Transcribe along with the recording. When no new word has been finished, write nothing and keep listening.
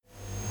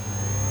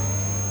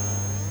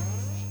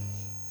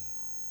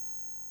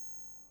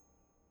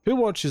Who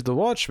watches The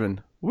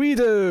Watchmen? We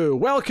do!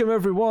 Welcome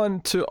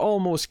everyone to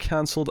Almost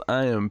Cancelled.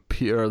 I am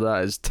Peter,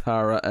 that is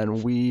Tara,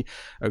 and we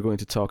are going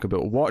to talk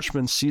about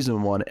Watchmen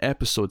Season 1,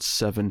 Episode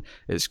 7.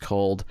 It's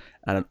called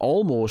An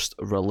Almost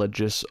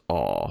Religious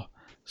Awe.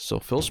 So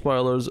full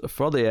spoilers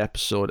for the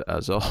episode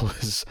as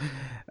always.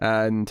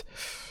 And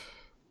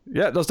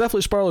yeah, there's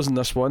definitely spoilers in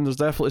this one. There's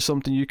definitely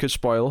something you could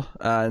spoil.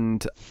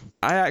 And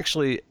I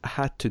actually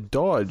had to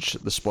dodge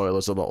the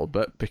spoilers a little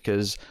bit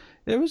because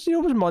it was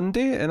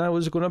Monday, and I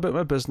was going about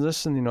my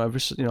business, and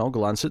I'll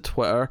glance at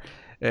Twitter,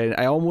 and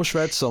I almost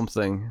read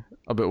something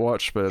about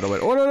Watchmen, and I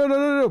went, oh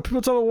no, people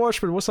talk about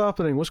Watchmen, what's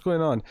happening, what's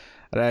going on?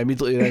 And I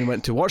immediately then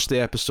went to watch the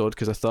episode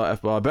because I thought,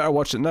 I better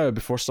watch it now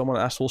before someone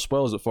asshole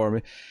spoils it for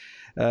me.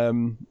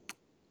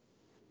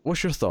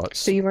 What's your thoughts?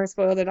 So you weren't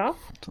spoiled at all?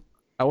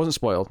 I wasn't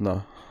spoiled,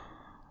 no.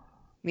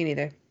 Me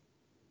neither.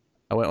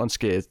 I went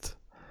unscathed.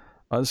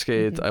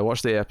 I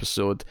watched the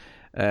episode.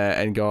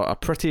 And got a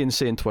pretty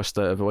insane twist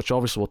out of it, which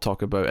obviously we'll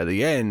talk about at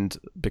the end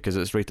because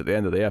it's right at the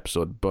end of the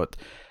episode. But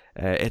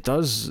it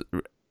does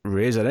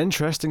raise an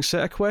interesting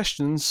set of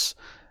questions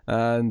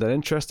and an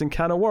interesting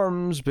can of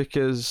worms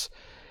because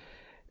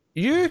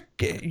you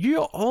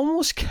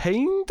almost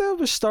kind of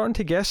was starting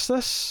to guess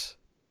this.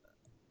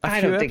 I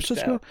don't think so.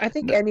 Ago. I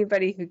think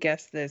anybody who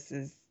guessed this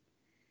is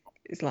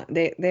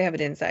they have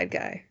an inside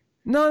guy.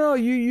 No,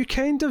 you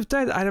kind of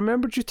did. I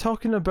remembered you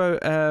talking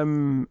about.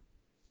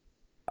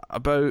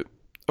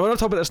 We're not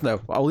talking about this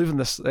now. I'll leave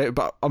this,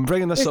 but I'm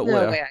bringing this up later.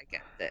 There's no way I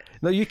guessed it.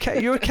 No,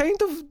 you were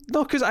kind of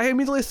no, because I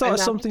immediately thought of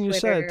something you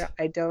said.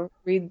 I don't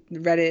read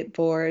Reddit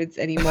boards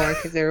anymore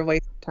because they're a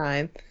waste of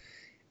time.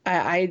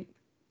 I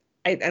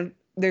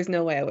there's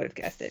no way I would have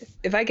guessed it.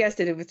 If I guessed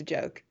it, it was a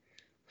joke.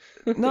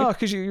 No,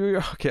 because you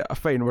okay,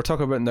 fine. We're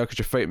talking about it now because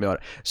you're fighting me on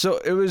it. So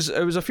it was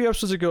a few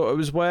episodes ago. It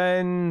was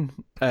when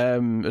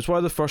it was one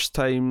of the first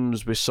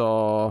times we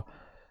saw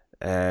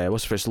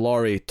what's the first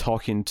Laurie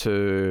talking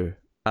to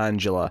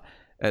Angela.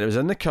 And it was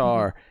in the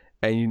car,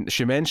 and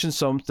she mentioned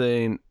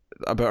something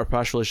about her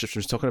past relationship. She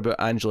was talking about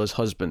Angela's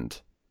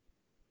husband.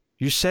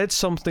 You said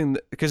something,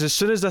 because as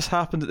soon as this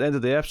happened at the end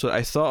of the episode,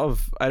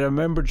 I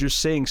remembered you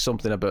saying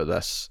something about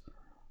this.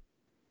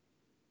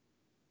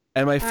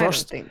 And my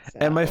first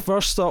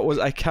thought was,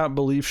 I can't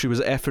believe she was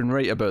effing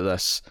right about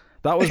this.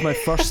 That was my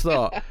first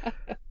thought.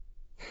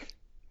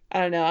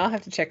 I don't know. I'll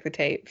have to check the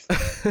tapes.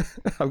 I'm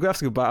going to have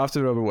to go back. I have to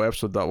remember what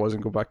episode that was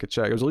and go back and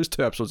check. It was at least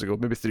 2 episodes ago,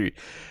 maybe 3.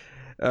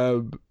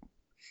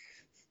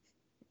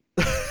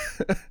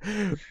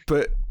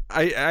 But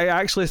I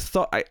actually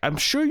thought I'm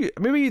sure you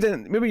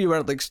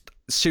weren't like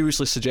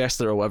seriously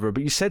suggesting or whatever,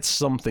 but you said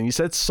something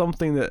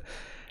that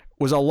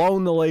was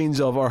along the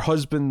lines of our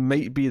husband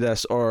might be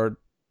this, or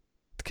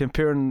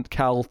comparing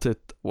Cal to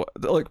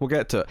we'll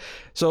get to it.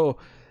 So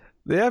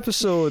the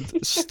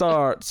episode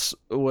starts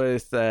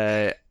with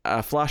a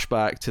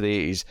flashback to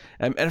the 80s,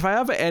 and if I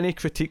have any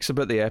critiques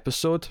about the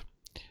episode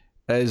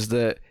is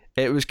that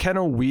it was kind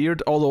of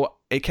weird, although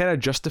it kind of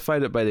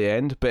justified it by the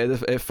end.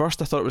 But at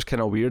first I thought it was kind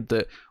of weird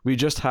that we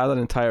just had an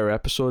entire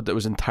episode that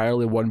was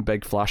entirely one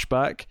big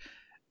flashback.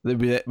 That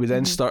we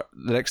then start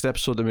the next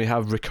episode and we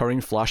have recurring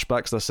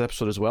flashbacks this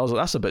episode as well. So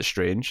that's a bit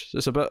strange.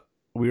 It's a bit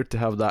weird to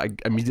have that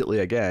immediately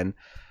again.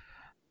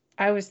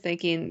 I was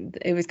thinking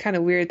it was kind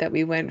of weird that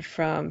we went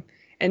from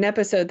an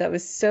episode that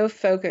was so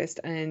focused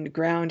and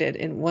grounded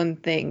in one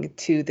thing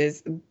to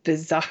this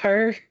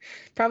bizarre,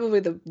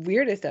 probably the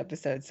weirdest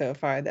episode so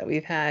far that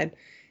we've had.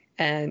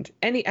 And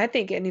I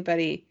think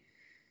anybody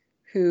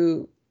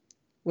who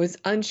was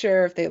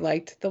unsure if they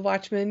liked The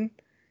Watchmen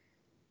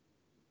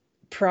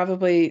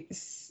probably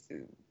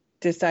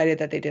decided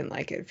that they didn't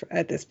like it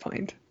at this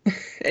point.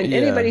 And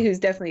anybody who's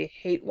definitely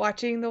hate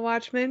watching The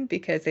Watchmen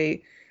because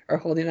they are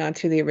holding on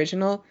to the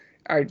original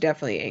are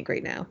definitely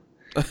angry now.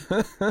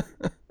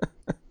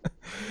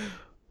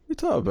 We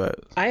talk about.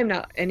 I am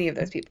not any of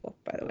those people,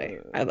 by the way.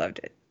 I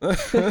loved it.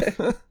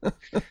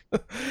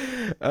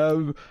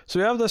 So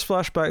we have this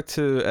flashback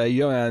to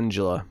young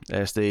Angela,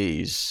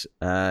 SDs,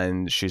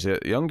 and she's a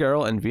young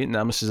girl in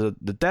Vietnam. This is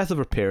the death of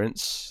her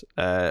parents,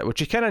 which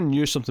you kind of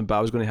knew something bad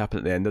was going to happen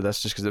at the end of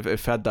this, just because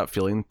it had that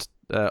feeling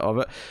of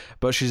it.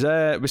 But she's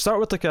we start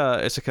with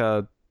it's like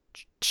a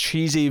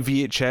cheesy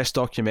VHS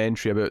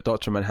documentary about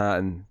Dr.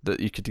 Manhattan that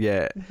you could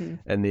get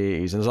in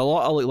the 80s, and there's a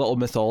lot of like little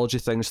mythology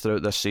things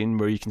throughout this scene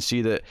where you can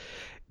see that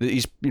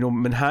he's,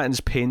 Manhattan's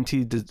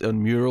painted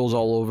on murals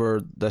all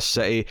over this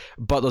city,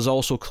 but there's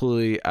also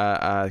clearly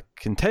a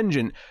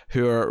contingent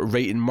who are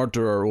writing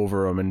murderer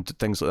over him and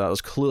things like that.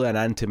 There's clearly an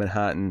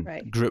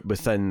anti-Manhattan group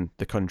within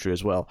the country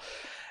as well,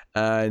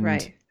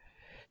 and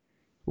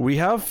we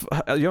have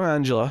young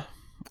Angela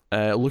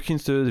looking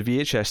through the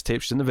VHS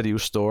tapes in the video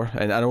store,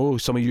 and I know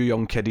some of you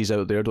young kiddies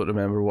out there don't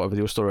remember what a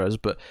video store is,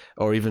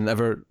 or even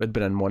ever had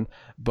been in one,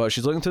 but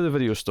she's looking through the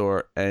video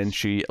store and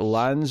she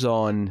lands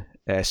on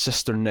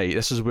Sister Night.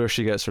 This is where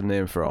she gets her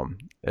name from.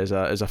 Is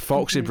a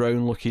Foxy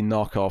Brown looking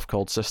knockoff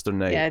called Sister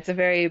Night. Yeah, it's a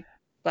very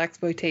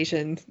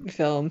blaxploitation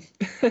film.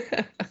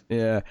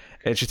 Yeah,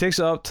 and she takes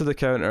it up to the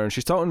counter and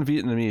she's talking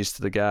Vietnamese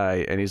to the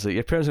guy, and he's like,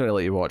 "Your parents are gonna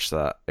let you watch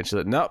that?" And she's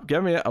like, "Nope,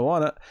 give me it. I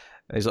want it."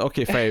 And he's like,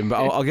 "Okay, fine, but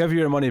I'll give you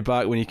your money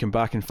back when you come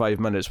back in 5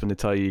 minutes when they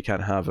tell you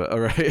can't have it." All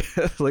right,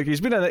 like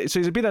he's been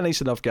a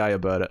nice enough guy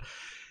about it.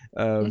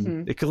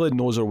 He clearly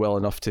knows her well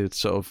enough to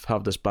sort of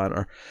have this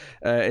banter,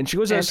 and she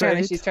goes outside.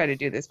 Apparently, she's tried to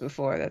do this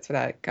before. That's what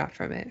I got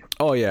from it.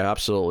 Oh yeah,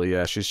 absolutely.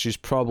 Yeah, she's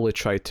probably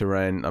tried to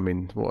rent. I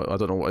mean, I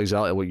don't know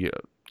exactly what year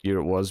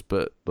it was,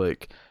 but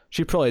like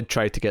she probably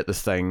tried to get The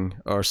Thing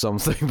or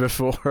something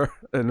before,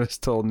 and was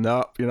told,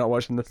 "No, you're not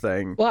watching The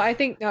Thing." Well, I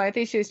think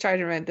she was trying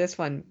to rent this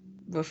one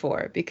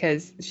before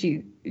because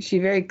she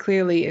very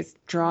clearly is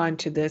drawn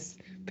to this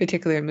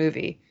particular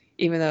movie,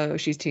 even though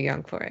she's too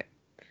young for it.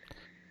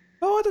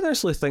 Oh, I didn't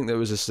necessarily think that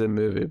was the same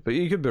movie, but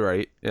you could be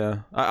right.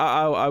 Yeah,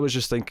 I was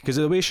just thinking because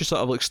the way she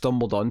sort of like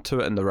stumbled onto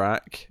it in the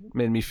rack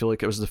made me feel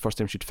like it was the first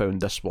time she'd found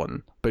this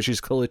one. But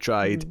she's clearly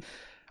tried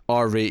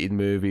R-rated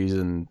movies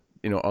and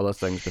other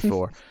things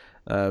before.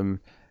 And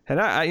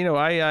I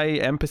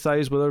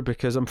empathize with her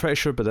because I'm pretty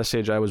sure by this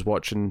age I was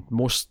watching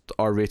most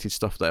R-rated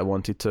stuff that I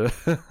wanted to.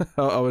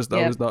 I was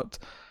not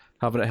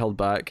having it held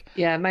back.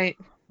 Yeah,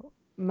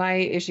 my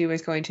issue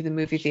was going to the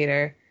movie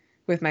theater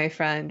with my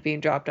friend, being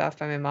dropped off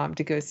by my mom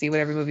to go see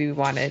whatever movie we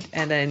wanted,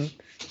 and then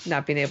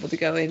not being able to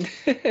go in.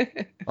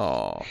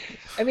 Oh.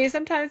 I mean,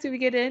 sometimes we would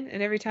get in,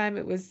 and every time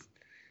it was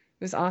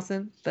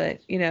awesome.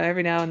 But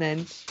every now and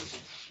then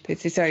they'd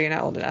say, "Sorry, you're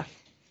not old enough."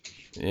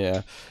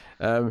 Yeah.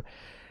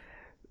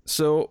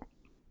 So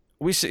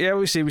we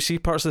see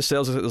parts of the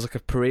sales. There's like a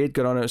parade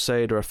going on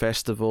outside or a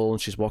festival,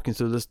 and she's walking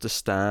through the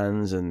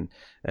stands, and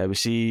we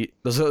see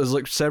there's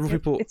like several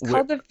people. It's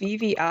called the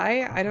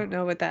VVI. I don't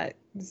know what that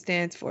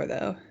stands for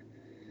though.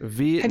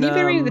 Vietnam. Have you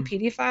been reading the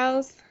PD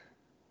files?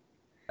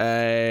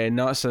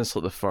 Not since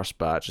like the first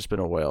batch. It's been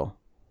a while.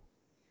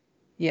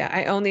 Yeah,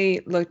 I only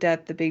looked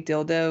at the big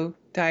dildo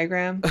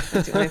diagram.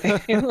 That's the only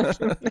thing I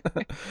looked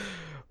at.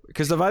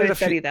 Because they've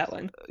added that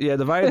one. Yeah,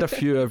 they've added a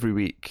few every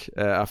week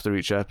after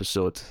each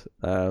episode.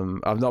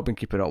 I've not been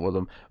keeping up with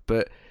them,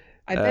 but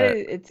I bet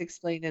it's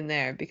explained in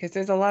there because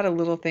there's a lot of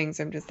little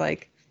things. I'm just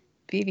like,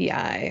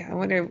 VVI. I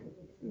wonder.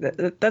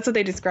 That's what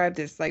they described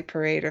this like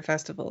parade or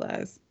festival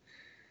as.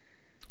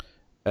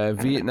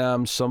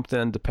 Vietnam something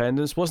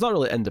independence. Well, it's not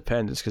really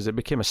independence because it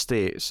became a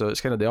state, so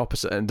it's kind of the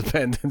opposite of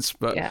independence.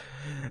 But yeah.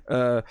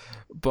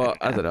 But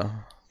I don't know.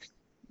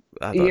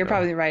 You're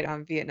probably right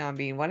on Vietnam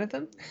being one of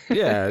them.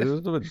 Yeah,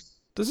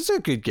 this is a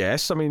good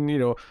guess. I mean,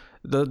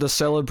 they're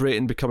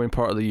celebrating becoming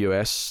part of the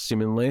US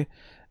seemingly,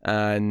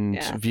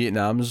 and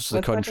Vietnam's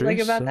the country.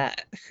 What's not to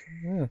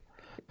like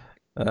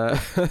about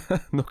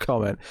that? No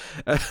comment.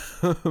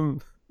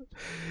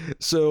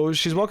 So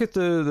she's walking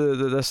through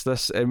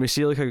this, and we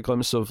see like a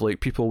glimpse of like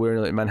people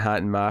wearing like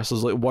Manhattan masks.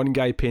 There's like one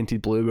guy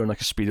painted blue wearing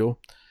like a Speedo.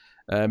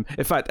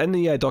 In fact, in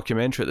the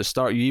documentary at the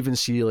start, you even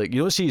see like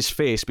you don't see his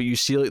face, but you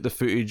see like the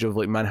footage of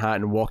like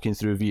Manhattan walking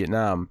through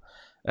Vietnam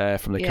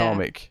from the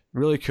comic.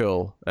 Really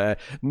cool.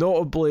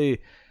 Notably,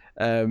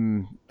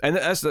 and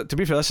that's, to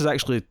be fair, this is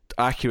actually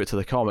accurate to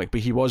the comic.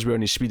 But he was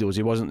wearing his Speedos.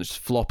 He wasn't just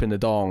flopping the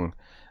dong.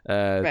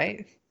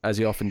 Right. As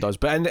he often does.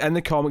 But in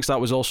the comics, that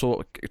was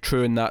also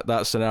true in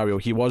that scenario.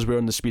 He was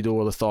wearing the Speedo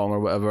or the thong or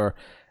whatever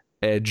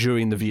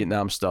during the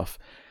Vietnam stuff.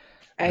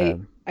 I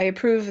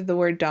approve of the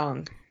word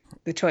dong,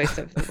 the choice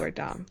of the word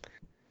dong.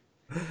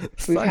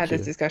 We've had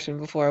this discussion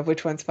before of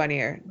which one's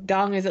funnier.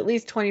 Dong is at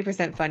least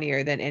 20%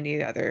 funnier than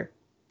any other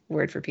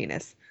word for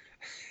penis.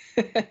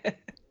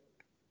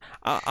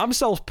 I'm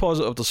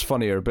self-positive there's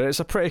funnier, but it's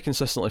a pretty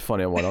consistently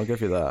funny one, I'll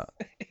give you that.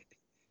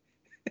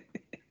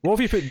 What if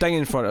you put ding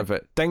in front of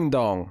it? Ding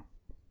dong.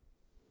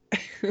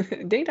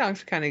 Ding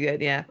dong's kind of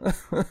good, yeah.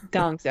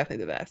 Dong's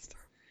definitely the best.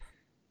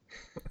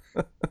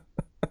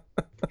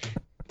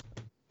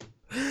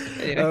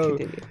 Anyway,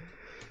 continue.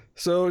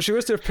 So she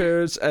goes to her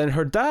parents, and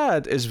her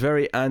dad is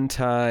very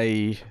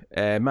anti-masks.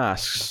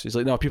 He's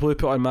like, no, people who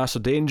put on masks are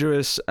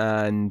dangerous,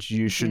 and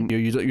you shouldn't.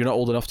 You're not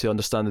old enough to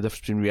understand the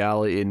difference between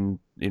reality and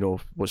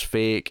what's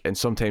fake, and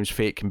sometimes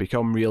fake can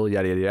become real.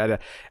 Yada yada yada.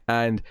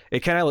 And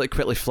it kind of like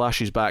quickly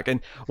flashes back. And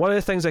one of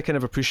the things I kind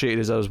of appreciated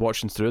as I was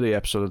watching through the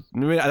episode, I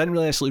didn't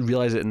really necessarily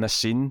realize it in this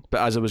scene,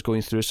 but as I was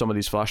going through some of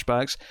these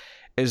flashbacks,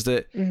 is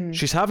that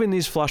she's having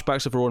these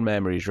flashbacks of her own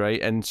memories,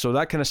 right? And so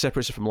that kind of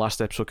separates it from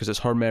last episode because it's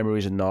her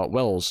memories and not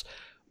Will's.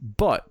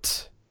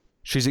 But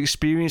she's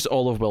experienced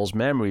all of Will's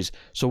memories.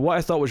 So what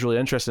I thought was really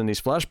interesting in these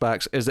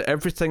flashbacks is that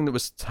everything that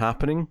was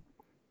happening,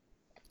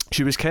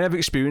 she was kind of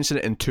experiencing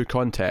it in two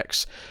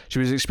contexts. She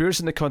was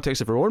experiencing the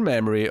context of her own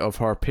memory of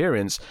her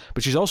parents,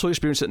 but she's also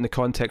experienced it in the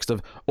context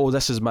of, oh,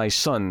 this is my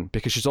son,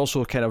 because she's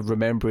also kind of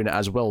remembering it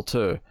as well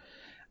too.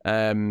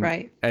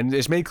 Right. And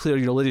it's made clear,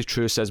 Lady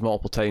True says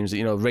multiple times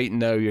that, right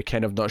now you're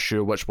kind of not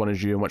sure which one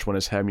is you and which one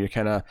is him. You're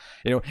kind of,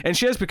 and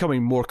she is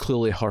becoming more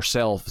clearly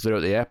herself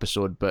throughout the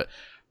episode, but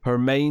her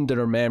mind and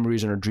her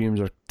memories and her dreams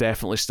are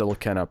definitely still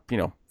kind of,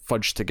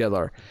 fudged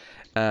together.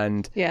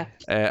 And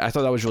I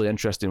thought that was really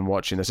interesting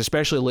watching this,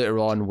 especially later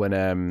on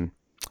when,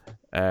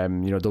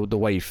 the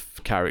wife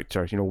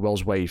character,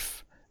 Will's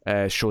wife,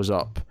 shows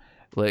up,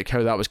 like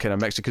how that was kind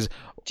of mixed because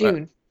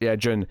June. yeah,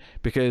 June,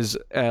 because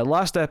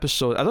last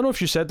episode, I don't know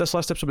if you said this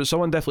last episode, but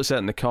someone definitely said it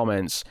in the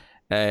comments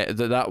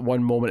that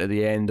one moment at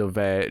the end of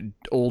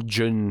old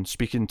June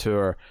speaking to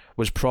her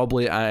was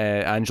probably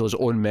Angela's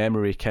own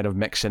memory kind of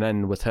mixing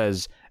in with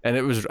his, and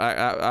it was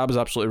I was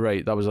absolutely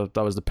right. That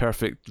was the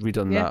perfect read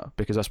on that,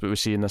 because that's what we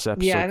see in this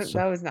episode. Yeah,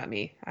 that was not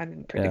me. I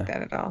didn't predict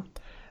that at all.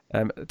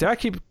 Do I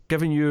keep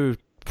giving you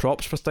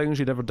props for things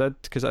you never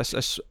did? Because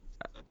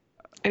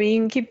I mean,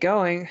 you can keep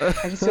going.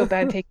 I just feel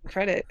bad taking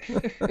credit.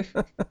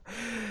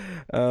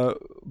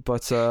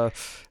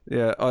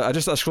 Yeah, I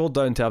scrolled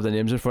down to have the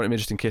names in front of me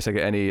just in case I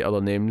get any other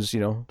names,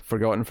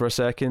 forgotten for a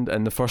second.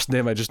 And the first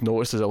name I just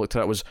noticed as I looked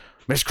at it was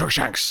Miss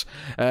Crookshanks.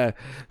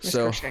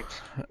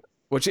 Crookshanks.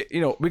 Which,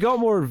 we got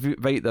more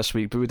right this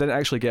week, but we didn't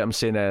actually get him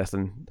saying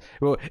anything.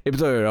 Well, don't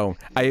get me wrong,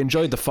 I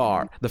enjoyed the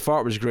fart. The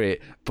fart was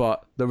great,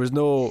 but there was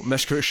no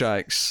Miss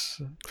Crookshanks.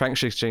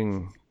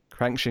 Crankshanksing.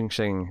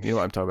 You know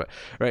what I'm talking about,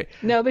 right?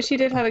 No, but she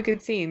did have a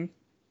good scene.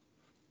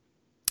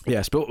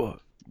 Yes, but we'll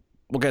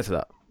get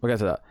to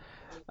that.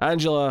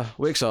 Angela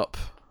wakes up,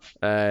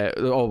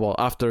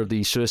 after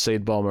the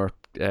suicide bomber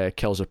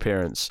kills her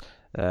parents,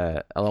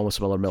 along with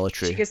some other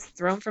military. She gets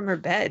thrown from her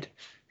bed.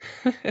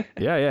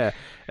 yeah.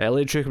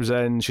 Lady True comes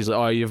in, she's like,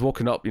 oh, you've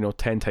woken up,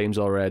 10 times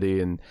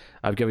already, and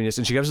I've given you this,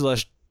 and she gives her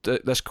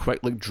this quick,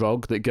 like,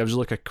 drug that gives her,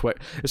 like, a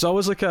quick, it's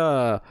always like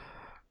a,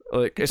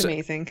 like it's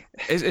amazing.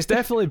 It's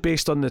definitely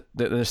based on the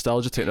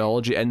nostalgia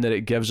technology in that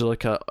it gives her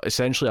like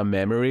essentially a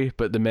memory,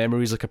 but the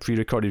memory is like a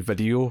pre-recorded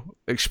video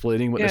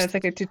explaining what. Yeah, it's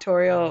like a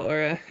tutorial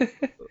I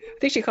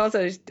think she calls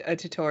it a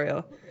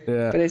tutorial.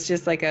 Yeah. But it's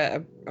just like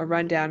a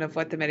rundown of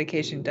what the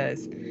medication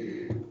does,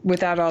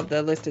 without all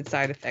the listed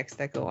side effects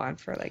that go on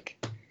for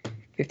like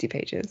 50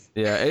 pages.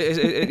 Yeah,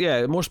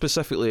 yeah. More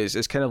specifically,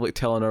 it's kind of like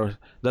telling her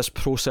this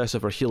process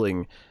of her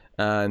healing.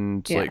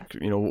 And like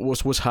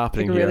what's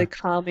happening like a here. Really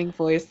calming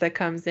voice that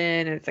comes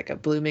in, and it's like a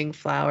blooming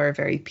flower,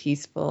 very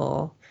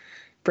peaceful,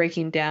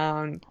 breaking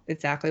down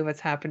exactly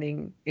what's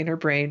happening in her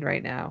brain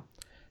right now,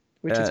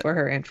 which is for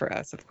her and for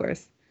us, of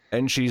course.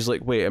 And she's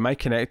like, "Wait, am I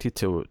connected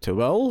to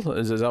Will?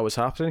 Is that what's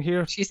happening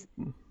here?"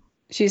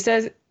 She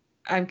says,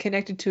 "I'm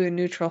connected to a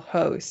neutral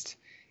host,"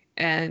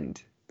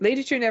 and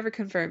Lady True never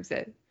confirms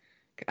it.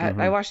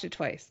 I watched it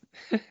twice.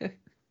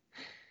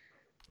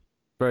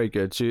 Very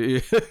good. So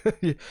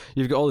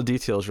you've got all the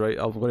details, right?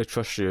 I'm going to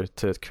trust you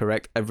to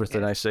correct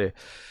everything I say.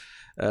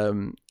 That's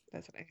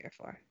what I'm here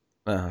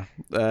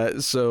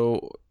for.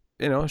 So,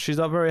 she's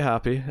not very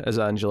happy as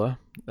Angela.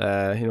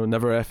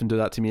 Never effing do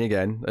that to me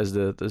again,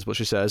 is what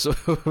she says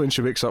when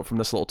she wakes up from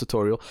this little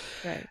tutorial.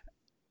 Right.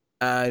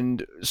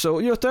 And so,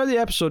 throughout the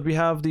episode, we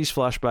have these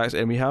flashbacks,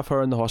 and we have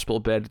her in the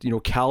hospital bed.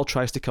 Cal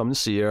tries to come and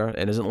see her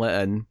and isn't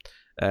let in.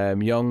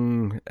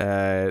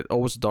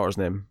 What's the daughter's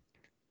name?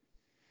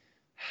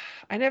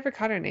 I never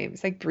caught her name.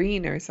 It's like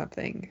Breen or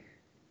something.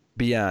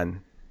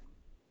 Bian.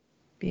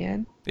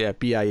 Bian? Yeah,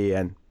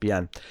 Bian.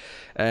 Bian.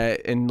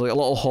 And like a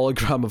little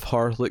hologram of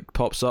her like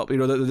pops up.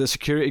 The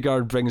security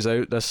guard brings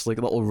out this like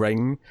little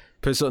ring,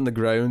 puts it on the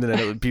ground, and then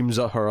it beams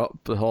her up,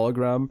 the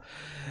hologram.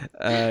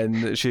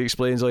 And she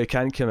explains, he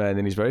can't come in,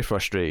 and he's very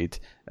frustrated.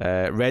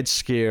 Red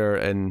Scare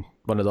and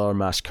one of the other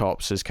masked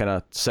cops is kind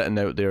of sitting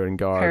out there in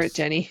guard. Parrot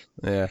Jenny.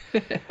 Yeah.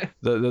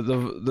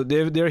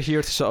 They're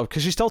here to sort of,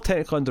 because she's still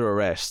technically under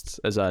arrest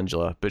as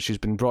Angela, but she's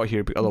been brought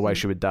here, otherwise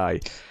she would die.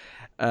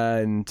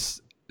 And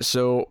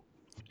so,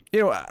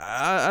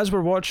 as we're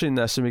watching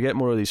this and we get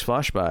more of these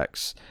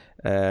flashbacks,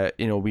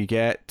 we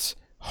get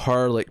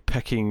her like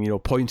picking,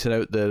 pointing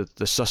out the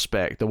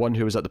suspect, the one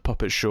who was at the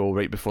puppet show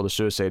right before the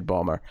suicide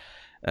bomber.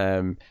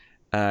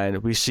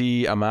 And we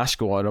see a mask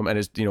go on him,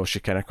 and she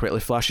kind of quickly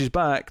flashes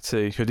back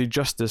to Hooded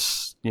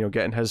Justice,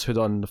 getting his hood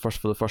on for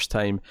the first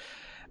time,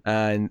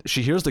 and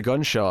she hears the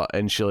gunshot,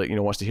 and she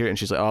wants to hear it, and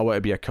she's like, "Oh, I want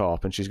to be a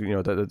cop," and she's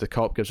the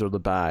cop gives her the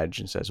badge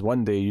and says,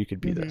 "One day you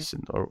could be this,"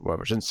 or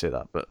whatever. She didn't say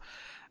that, but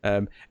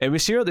and we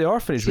see her at the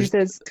orphanage. She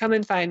says, "Come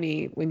and find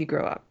me when you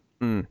grow up."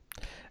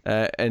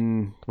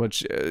 And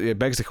which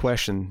begs the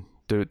question: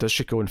 does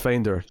she go and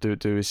find her? Do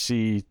we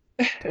see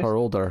her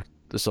older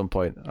at some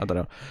point? I don't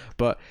know,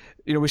 but.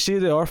 We see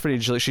the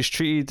orphanage, like, she's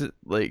treated,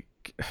 like,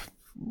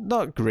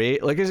 not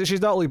great. Like, she's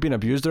not, like, being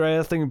abused or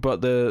anything,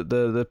 but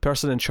the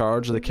person in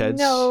charge of the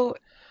kids... No,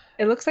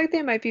 it looks like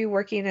they might be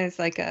working as,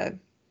 like, kind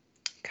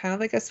of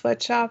like a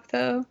sweatshop,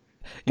 though.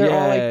 They're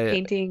all, like,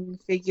 painting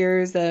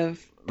figures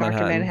of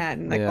Dr.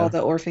 Manhattan, like all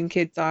the orphan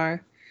kids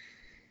are.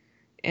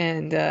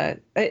 And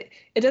it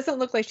doesn't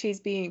look like she's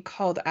being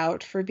called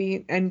out for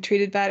being and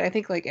treated bad. I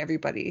think, like,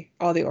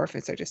 all the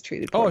orphans are just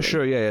treated poorly. Oh,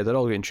 sure, yeah, they're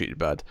all getting treated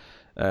bad.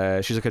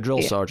 She's like a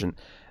drill sergeant,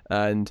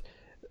 and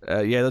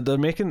they're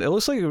making, it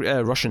looks like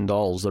Russian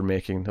dolls they're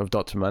making of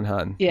Dr.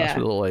 Manhattan. Yeah, that's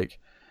what they're like.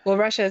 Well,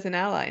 Russia is an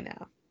ally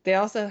now. They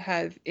also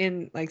have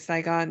in like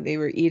Saigon, they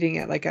were eating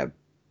at like a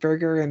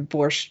burger and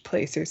borscht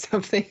place or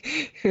something.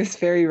 It was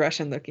very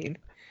Russian looking.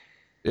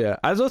 Yeah,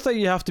 I don't think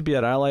you have to be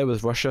an ally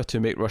with Russia to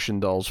make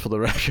Russian dolls, for the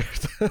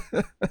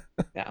record.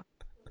 Yeah.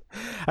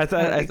 I I don't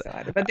thought. think so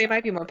either. But they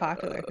might be more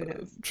popular. Who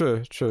knows?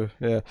 True.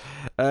 Yeah.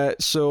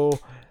 So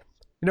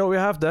we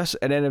have this,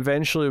 and then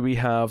eventually we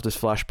have this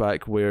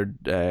flashback where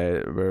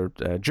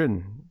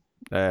June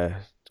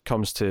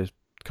comes to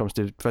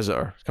visit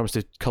her, comes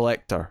to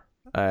collect her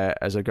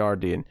as a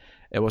guardian.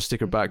 It wants to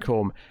take her back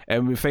home,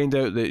 and we find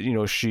out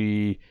that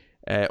she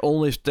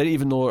only didn't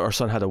even know her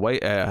son had a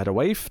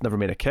wife, never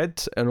made a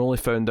kid, and only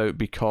found out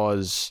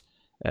because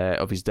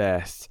of his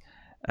death.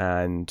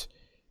 And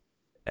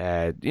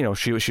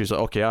she was like,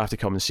 okay, I have to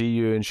come and see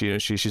you, and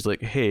she's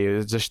like, hey,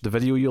 is this the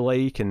video you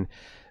like? And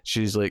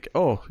she's like,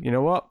 oh, you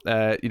know what?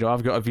 I've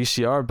got a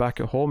VCR back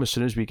at home. As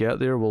soon as we get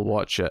there, we'll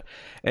watch it.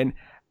 And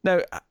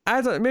now,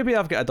 maybe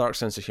I've got a dark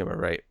sense of humor,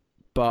 right?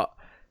 But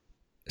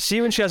see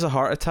when she has a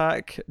heart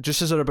attack,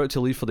 just as they're about to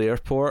leave for the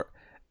airport,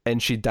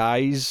 and she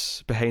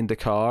dies behind the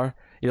car.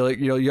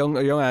 Young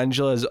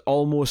Angela has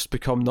almost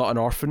become not an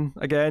orphan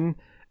again,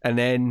 and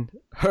then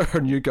her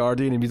new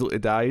guardian immediately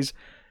dies.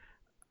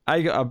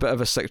 I got a bit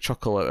of a sick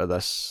chuckle out of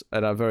this,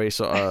 in a very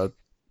sort of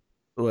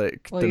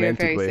like Well, you're a demented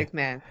very way. sick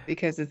man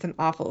because it's an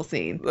awful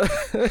scene.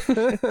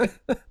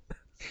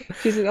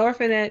 She's an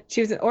orphanette.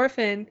 She was an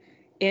orphan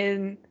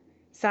in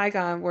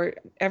Saigon, where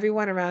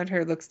everyone around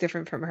her looks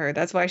different from her.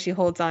 That's why she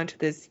holds on to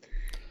this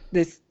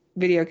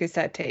video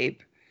cassette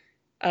tape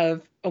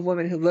of a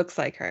woman who looks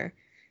like her.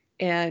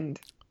 And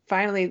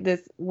finally,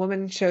 this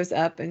woman shows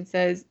up and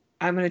says,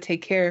 "I'm going to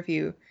take care of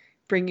you,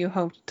 bring you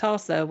home to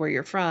Tulsa, where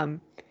you're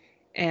from,"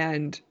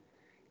 and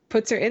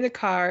puts her in the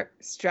car,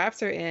 straps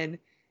her in,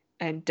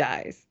 and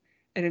dies.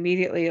 And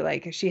immediately,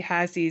 like, she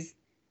has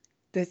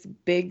this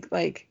big,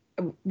 like,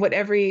 what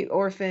every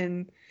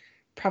orphan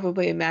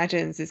probably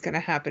imagines is going to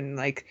happen.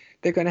 Like,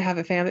 they're going to have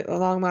a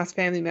long lost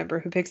family member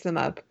who picks them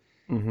up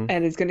Mm-hmm.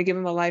 and is going to give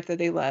them a life that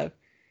they love,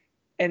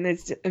 and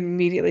it's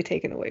immediately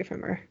taken away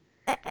from her.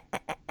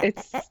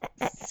 It's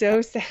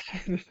so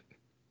sad.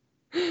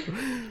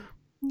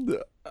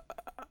 Why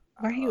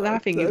are you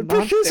laughing, you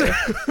monster?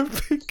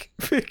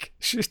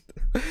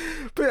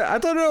 But I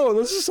don't know.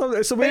 This is something.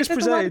 It's the way it's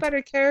It's a lot presented.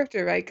 better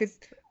character, right? Because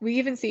we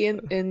even see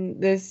in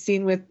this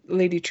scene with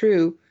Lady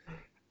True,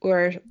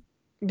 where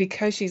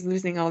because she's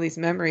losing all these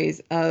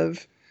memories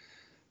of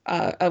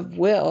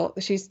Will,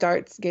 she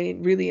starts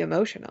getting really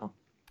emotional.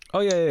 Oh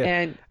yeah.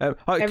 And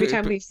every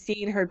time we've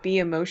seen her be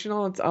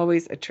emotional, it's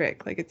always a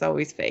trick. Like, it's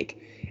always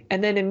fake.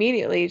 And then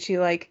immediately she,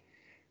 like,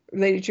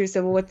 Lady True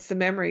said, "Well, what's the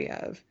memory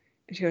of?"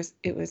 And she goes,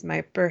 "It was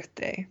my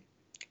birthday.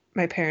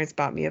 My parents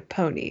bought me a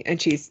pony."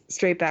 And she's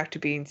straight back to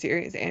being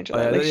serious,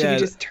 Angela. Like, she could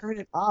just turn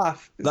it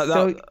off.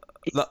 That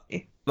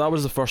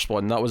was the first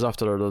one. That was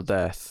after her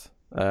death.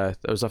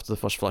 It was after the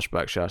first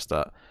flashback she asked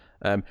that.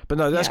 But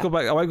no, let's go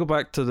back. I want to go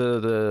back to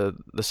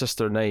the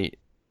Sister Night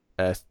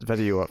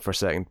video for a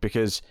second,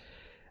 because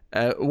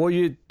what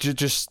you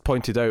just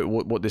pointed out,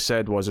 what they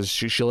said was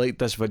she liked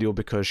this video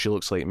because she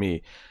looks like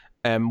me.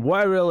 What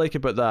I really like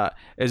about that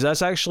is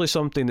that's actually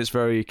something that's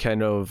very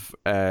kind of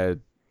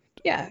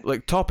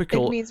like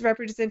topical. It means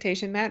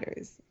representation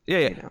matters.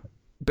 Yeah.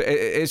 But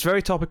it's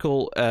very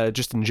topical,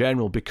 just in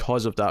general,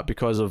 because of that,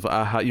 because of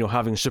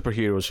having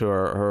superheroes who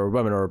are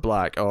women or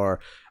black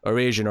or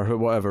Asian or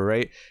whatever,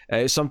 right?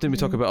 It's something we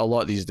talk about a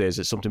lot these days.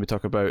 It's something we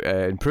talk about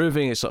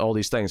improving. It's all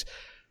these things.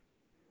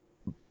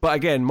 But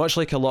again, much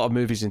like a lot of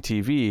movies and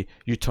TV,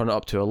 you turn it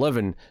up to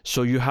 11,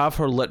 so you have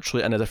her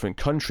literally in a different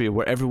country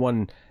where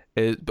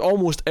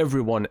almost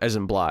everyone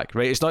isn't black,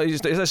 right?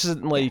 This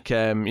isn't like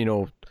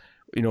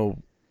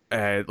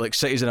like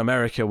cities in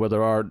America where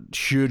there are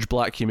huge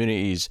black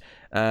communities,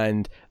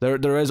 and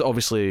there is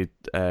obviously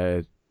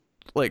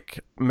like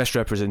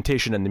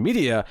misrepresentation in the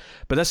media,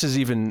 but this is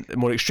even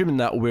more extreme than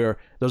that, where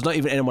there's not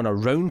even anyone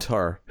around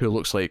her who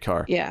looks like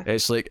her. Yeah,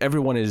 it's like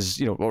everyone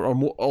is, or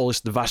at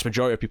least the vast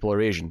majority of people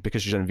are Asian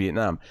because she's in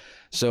Vietnam.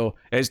 So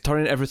it's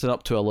turning everything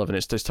up to 11.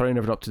 It's turning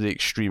everything up to the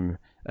extreme.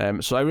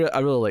 So I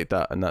really like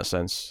that in that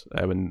sense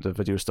when the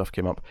video stuff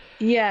came up.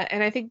 Yeah,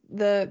 and I think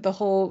the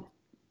whole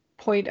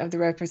point of the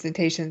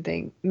representation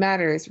thing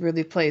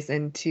really plays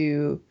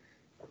into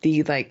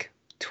the, like,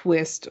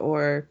 twist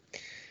or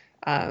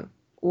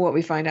what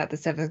we find out the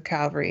 7th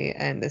Cavalry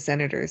and the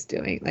Senators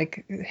doing.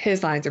 Like,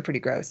 his lines are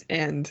pretty gross,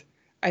 and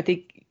I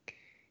think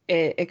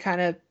it kind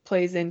of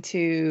plays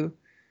into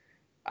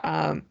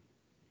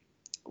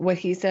what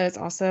he says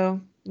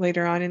also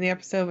later on in the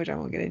episode, which I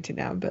won't get into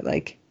now, but,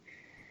 like,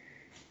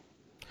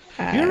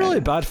 you're really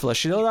bad for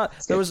this. You know that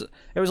it was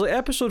like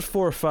episode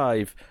 4 or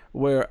 5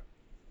 where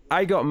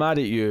I got mad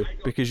at you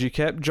because you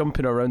kept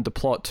jumping around the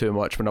plot too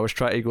much when I was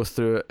trying to go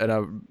through it in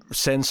a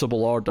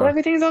sensible order. Well,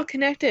 everything's all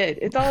connected.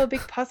 It's all a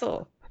big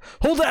puzzle.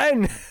 Hold it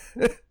in!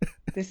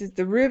 This is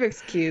the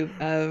Rubik's Cube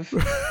of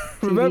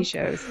TV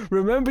shows.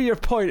 Remember your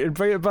point and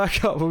bring it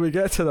back up when we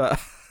get to that.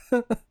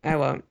 I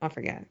won't. I'll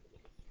forget.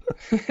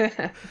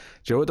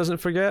 Joe doesn't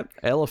forget?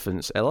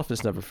 Elephants.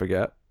 Elephants never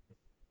forget.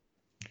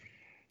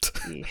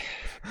 Yeah,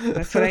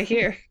 that's what I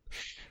hear.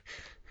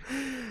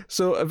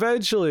 So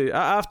eventually,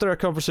 after a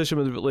conversation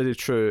with Lady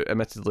True,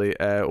 admittedly,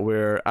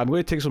 where I'm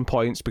going to take some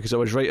points because I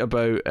was right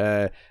about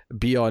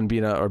Bian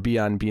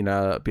being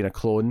a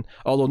clone,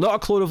 although not a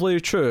clone of Lady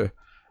True,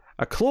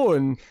 a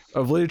clone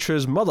of Lady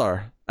True's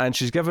mother, and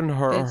she's given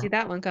her. Didn't see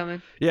that one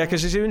coming. Yeah,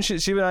 because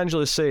see when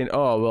Angela's saying,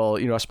 "Oh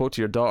well, I spoke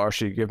to your daughter.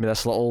 She gave me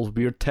this little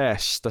weird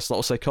test, this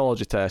little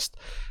psychology test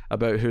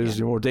about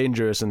who's more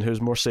dangerous and who's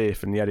more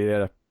safe, and yada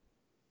yada."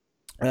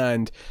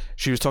 And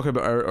she was talking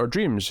about our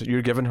dreams.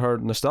 You're giving her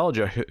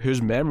nostalgia.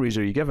 Whose memories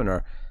are you giving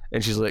her?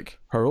 And she's like,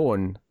 her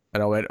own.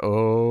 And I went,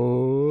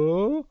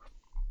 oh.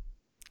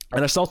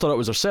 And I still thought it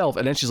was herself.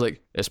 And then she's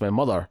like, it's my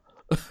mother.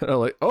 And I'm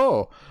like,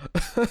 oh.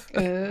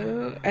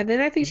 And then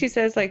I think she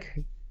says, like,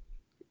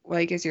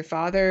 is your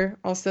father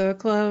also a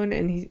clone?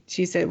 And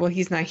she said, well,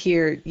 he's not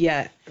here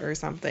yet or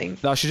something.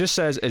 No, she just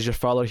says, is your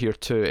father here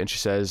too? And she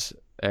says,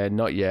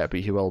 not yet,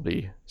 but he will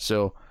be.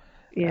 So.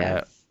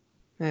 Yeah.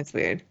 That's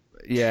weird.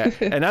 Yeah,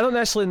 and I don't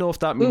necessarily know if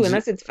that means... Ooh,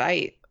 unless it's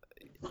fight.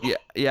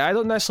 Yeah, I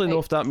don't necessarily know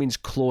if that means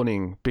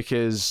cloning,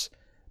 because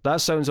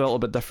that sounds a little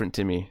bit different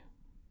to me.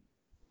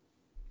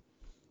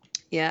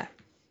 Yeah.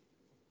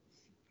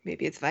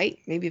 Maybe it's fight.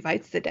 Maybe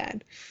Vight's the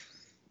dad.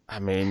 I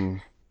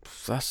mean,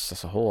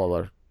 that's a whole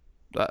other...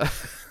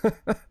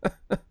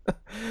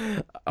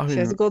 She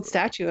has a gold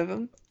statue of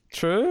him.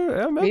 True,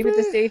 yeah, maybe. Maybe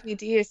the Save Me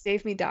D is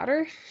Save Me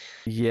Daughter?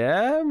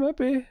 Yeah,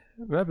 maybe.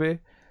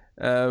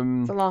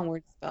 It's a long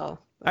word to spell.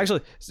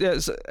 Actually,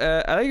 yes,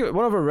 I think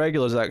one of our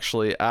regulars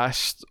actually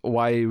asked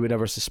why we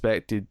never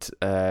suspected,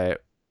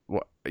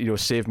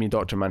 Save Me,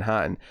 Dr.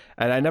 Manhattan,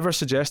 and I never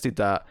suggested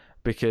that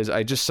because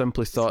I just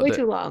simply thought it's way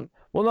too long.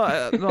 Well,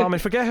 no, I mean,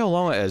 forget how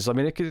long it is. I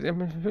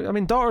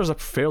mean, daughter is a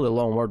fairly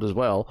long word as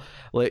well.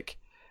 Like,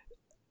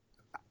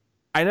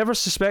 I never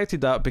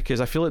suspected that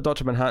because I feel like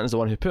Dr. Manhattan's the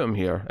one who put him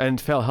here, and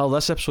hell,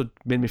 this episode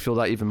made me feel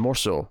that even more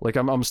so. Like,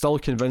 I'm still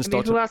convinced.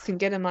 Who else can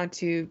get him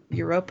onto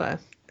Europa?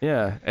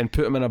 Yeah, and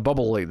put him in a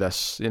bubble like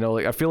this.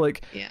 I feel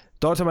like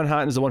Dr.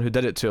 Manhattan is the one who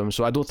did it to him,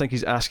 so I don't think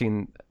he's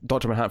asking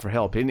Dr. Manhattan for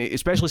help. And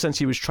especially since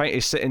he was trying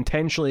to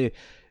intentionally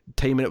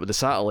timing it with the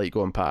satellite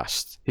going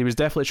past. He was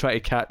definitely trying to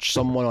catch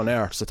someone on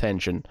Earth's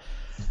attention.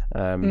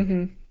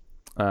 And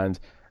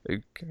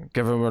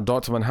given where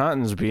Dr.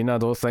 Manhattan's been, I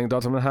don't think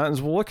Dr. Manhattan's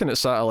looking at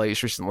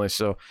satellites recently,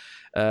 so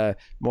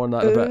more on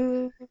that in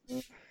a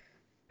bit.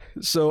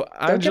 So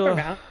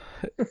Angela...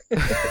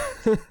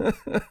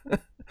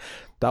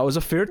 That was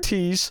a fair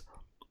tease.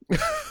 Don't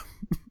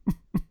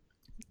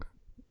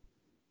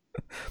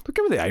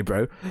give me the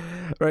eyebrow.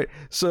 Right,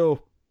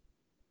 so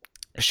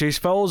she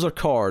follows her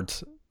cord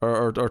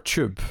or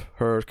tube,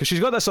 because she's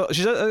got this.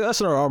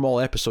 That's in her arm all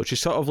episode. She's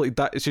sort of like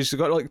that. She's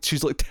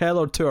like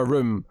tethered to a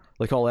room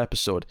like all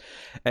episode,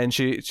 and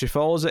she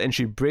follows it and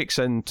she breaks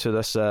into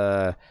this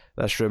room.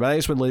 I think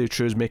it's when Lady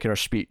True's making her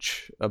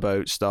speech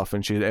about stuff,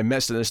 and she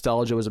admits that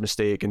nostalgia was a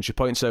mistake, and she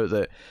points out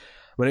that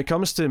when it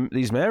comes to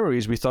these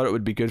memories, we thought it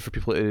would be good for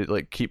people to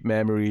like keep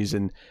memories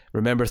and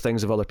remember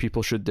things of other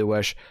people should they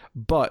wish,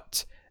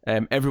 but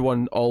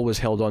everyone always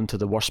held on to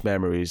the worst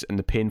memories and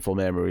the painful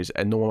memories,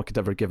 and no one could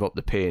ever give up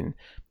the pain.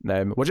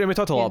 Which we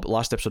talked a lot about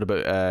last episode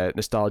about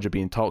nostalgia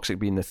being toxic,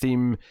 being the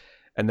theme,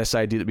 and this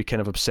idea that we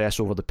kind of obsess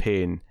over the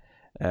pain.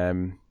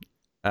 And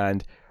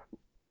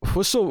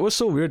what's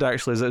so weird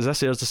actually is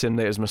this airs the same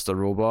night as Mr.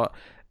 Robot,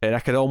 and I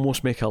could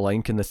almost make a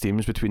link in the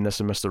themes between this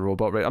and Mr.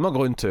 Robot, right? I'm not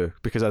going to,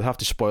 because I'd have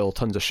to spoil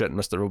tons of shit in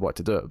Mr. Robot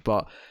to do it,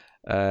 but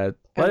let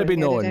it be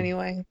known.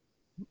 Anyway.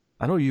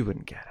 I know you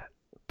wouldn't get it,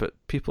 but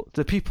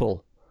the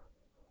people,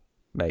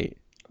 mate.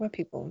 What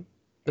people?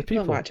 The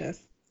people watch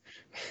us.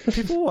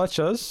 People watch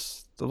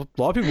us. A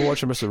lot of people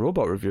watch Mr.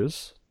 Robot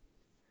reviews.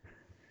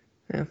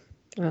 Yeah,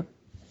 well,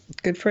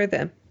 good for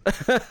them.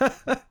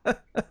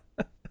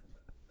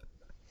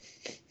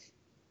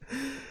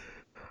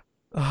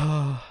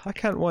 Oh, I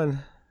can't win.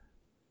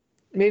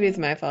 Maybe it's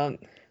my fault.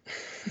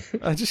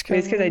 I just can't.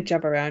 It's because I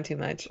jump around too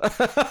much. Is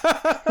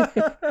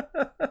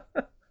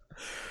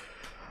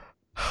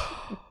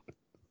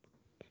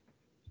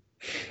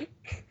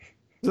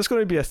this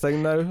going to be a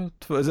thing now?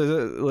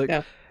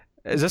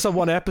 Is this a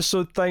one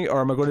episode thing,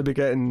 or am I going to be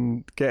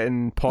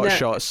getting pot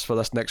shots for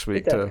this next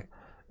week too?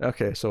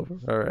 Okay, so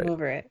all right. I'm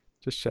over it.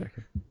 Just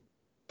checking.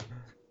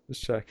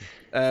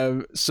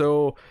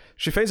 So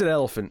she finds an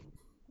elephant.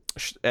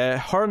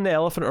 Her and the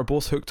elephant are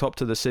both hooked up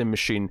to the same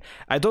machine.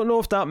 I don't know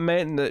if that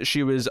meant that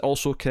she was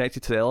also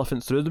connected to the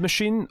elephant through the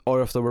machine,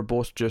 or if they were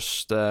both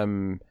just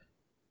hooked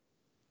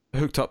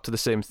up to the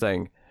same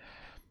thing.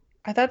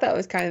 I thought that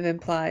was kind of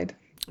implied.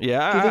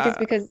 Yeah. Do you think it's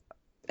because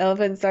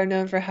elephants are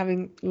known for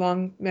having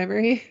long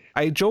memory?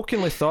 I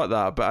jokingly thought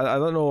that, but I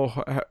don't know.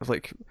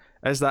 Like,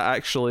 is that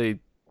actually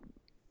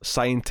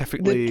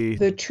scientifically?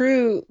 The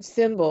true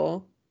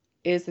symbol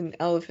is an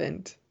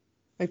elephant,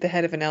 like the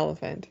head of an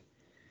elephant.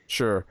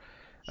 Sure.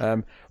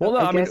 Well, no,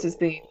 I guess it's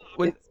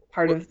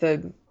part of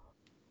the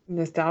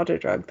nostalgia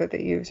drug that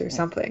they use or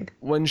something.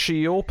 When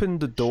she opened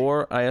the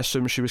door, I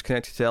assumed she was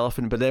connected to the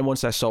elephant, but then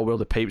once I saw where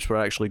the pipes were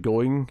actually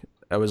going,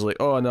 I was like,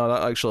 oh no,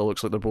 that actually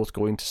looks like they're both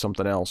going to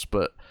something else.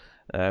 But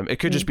It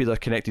could just be they're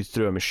connected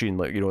through a machine,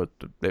 like,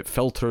 it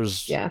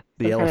filters Yeah,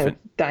 the some elephant.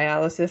 kind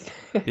of dialysis.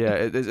 Yeah,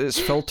 it's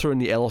filtering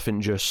the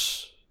elephant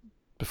juice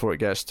before it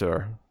gets to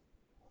her.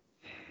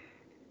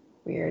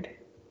 Weird.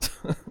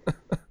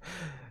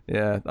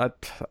 Yeah, I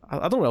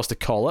don't know what else to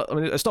call it. I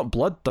mean, it's not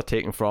blood they're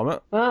taking from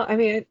it. Well, I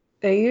mean,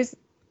 they use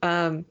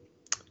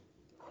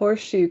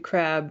horseshoe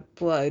crab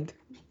blood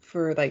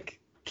for like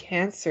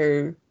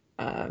cancer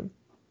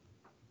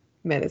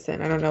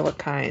medicine. I don't know what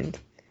kind,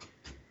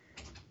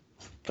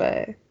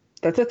 but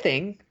that's a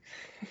thing.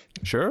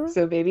 Sure.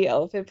 So maybe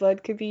elephant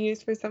blood could be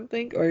used for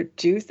something, or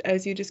juice,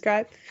 as you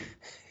described.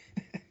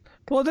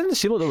 Well, it didn't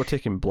seem like they were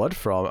taking blood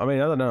from. I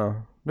mean, I don't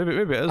know. Maybe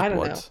it is I don't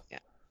blood. know. Yeah.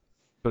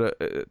 But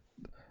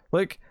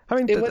like, I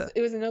mean,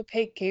 It was an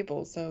opaque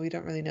cable, so we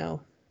don't really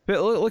know.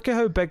 But look at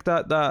how big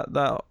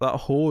that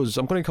hose.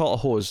 I'm going to call it a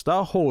hose.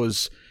 That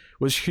hose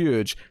was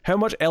huge. How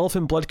much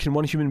elephant blood can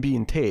one human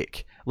being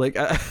take? Like,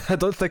 I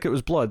don't think it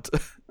was blood.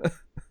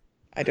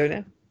 I don't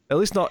know. At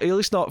least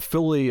not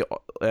fully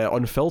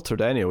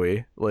unfiltered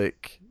anyway.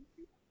 Like,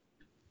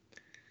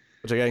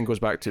 which again goes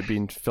back to it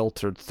being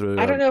filtered through.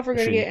 I don't know if we're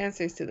going to get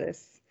answers to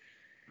this.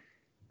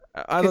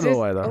 I don't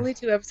know either. Only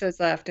 2 episodes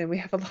left, and we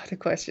have a lot of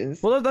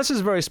questions. Well, this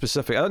is very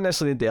specific. I don't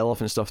necessarily need the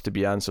elephant stuff to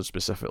be answered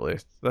specifically.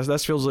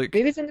 This feels like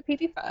maybe it's in the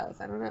PD files.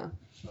 I don't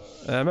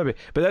know. Maybe,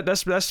 but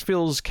this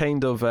feels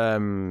kind of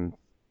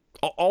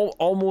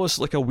almost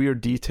like a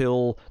weird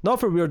detail, not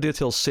for weird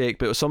detail's sake,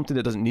 but it was something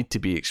that doesn't need to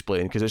be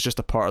explained because it's just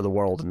a part of the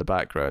world in the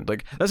background.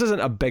 Like, this isn't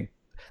a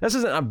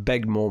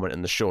big moment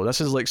in the show.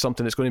 This is like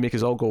something that's going to make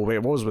us all go, wait,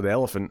 what was with the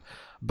elephant?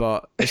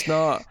 But it's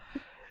not.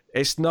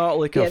 It's not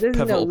like a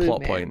pivotal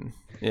plot point.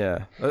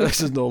 Yeah,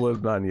 this is no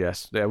Lube Man.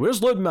 Yes, yeah.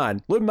 Where's Lube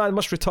Man? Lube Man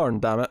must return.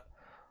 Damn it!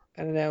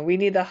 I don't know. We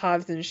need the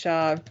Hobbs and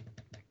Shaw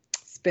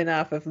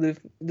spin-off of Lube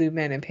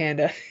Man and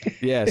Panda.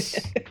 Yes,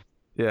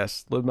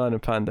 yes. Lube Man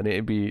and Panda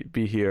need to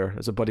be here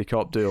as a buddy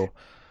cop duo.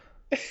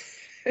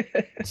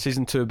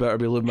 Season 2 better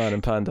be Lube Man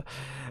and Panda.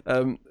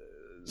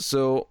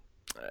 So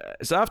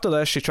after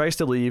this, she tries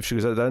to leave. She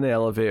goes down the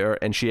elevator,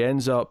 and she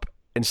ends up,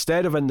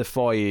 instead of in the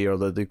foyer or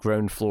the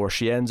ground floor,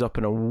 she ends up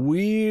in a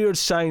weird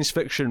science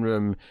fiction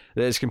room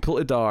that is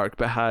completely dark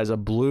but has a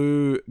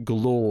blue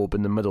globe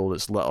in the middle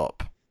that's lit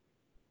up.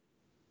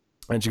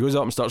 And she goes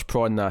up and starts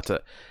prodding at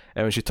it.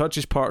 And when she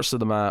touches parts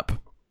of the map,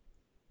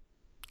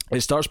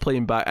 it starts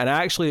playing back. And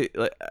I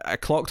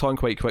clocked on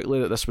quite quickly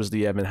that this was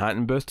the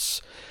Manhattan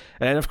booths.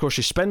 And then, of course,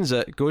 she spins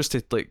it, goes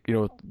to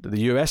the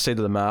US side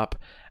of the map,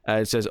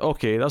 and says,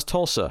 okay, that's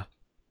Tulsa.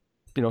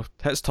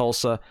 Hits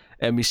Tulsa,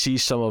 and we see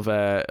some of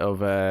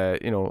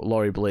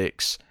Laurie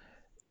Blake's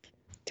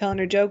telling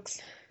her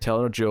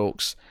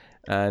jokes,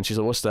 and she's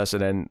like, "What's this?"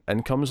 And then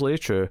in comes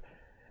Leitru,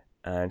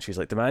 and she's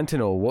like, "Demand to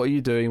know, what are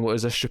you doing? What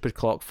is this stupid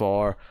clock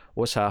for?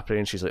 What's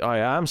happening?" She's like, "Oh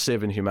yeah, I'm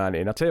saving humanity,"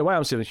 and I'll tell you why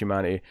I'm saving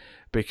humanity,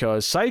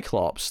 because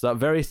Cyclops, that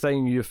very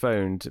thing you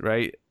found,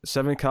 right?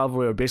 7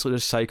 Cavalry are basically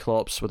just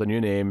Cyclops with a new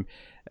name.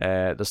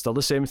 They're still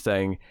the same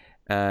thing,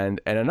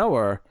 and in an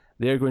hour,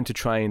 they're going to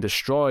try and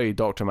destroy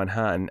Dr.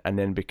 Manhattan and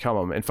then become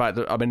him. In fact,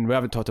 I mean, we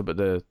haven't talked about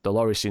the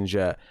Laurie scenes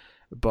yet,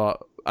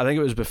 but I think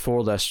it was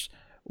before this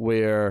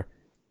where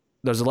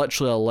there's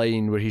literally a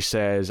line where he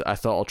says, "I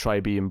thought I'll try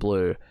being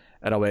blue."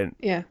 And I went,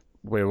 yeah,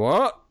 wait,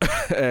 what?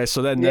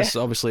 So then this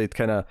obviously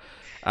kind of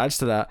adds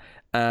to that.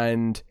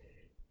 And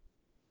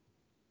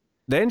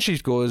then she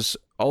goes,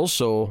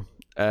 also,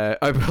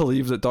 I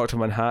believe that Dr.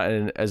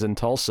 Manhattan is in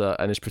Tulsa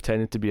and is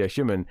pretending to be a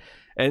human.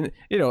 And,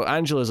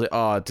 Angela's like,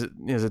 oh, did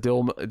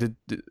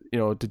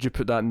you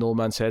put that in the old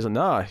man's head? Like,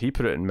 nah, he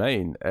put it in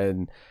mine.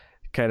 And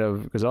kind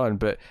of goes on.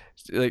 But,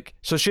 like,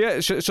 so she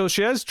is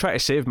trying to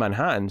save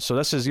Manhattan. So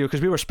this is,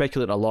 because we were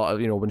speculating a lot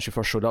of, when she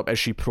first showed up, is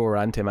she pro or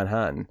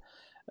anti-Manhattan?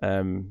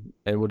 And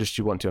what does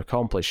she want to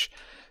accomplish?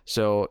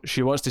 So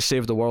she wants to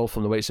save the world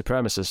from the white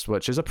supremacists,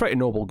 which is a pretty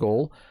noble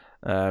goal.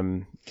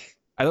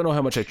 I don't know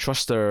how much I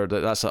trust her that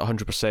that's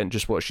 100%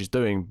 just what she's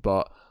doing,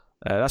 but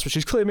that's what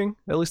she's claiming,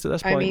 at least at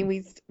this point. I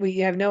mean, we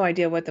have no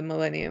idea what the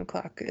Millennium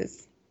Clock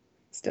is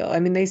still. I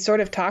mean, they sort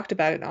of talked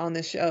about it on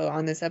the show,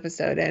 on this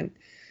episode, and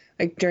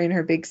like during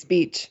her big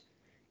speech,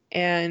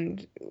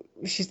 and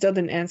she still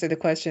didn't answer the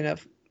question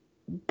of,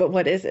 but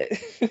what is it?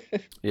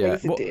 Yeah.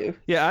 What does it do?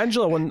 Yeah,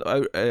 Angela, when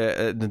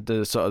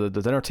the sort of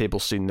the dinner table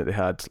scene that they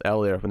had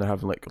earlier when they're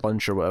having like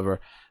lunch or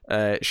whatever,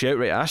 she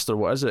outright asked her,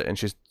 what is it? And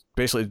she's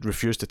basically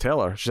refused to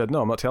tell her. She said,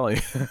 no, I'm not telling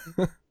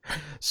you.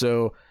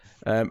 So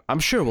I'm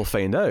sure we'll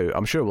find out.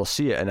 I'm sure we'll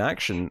see it in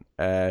action.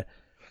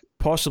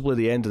 Possibly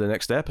the end of the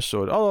next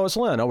episode. Although it's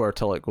only an hour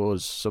till it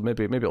goes, so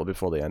maybe it'll be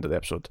before the end of the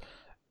episode.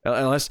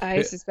 Unless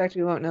I suspect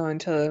we won't know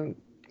until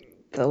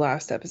the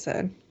last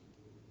episode.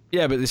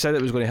 Yeah, but they said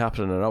it was going to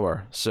happen in an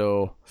hour.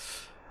 So,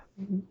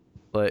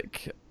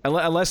 like,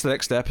 unless the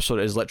next episode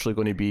is literally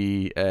going to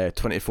be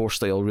 24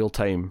 style real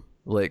time.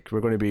 Like,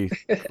 we're going to be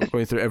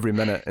going through every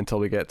minute until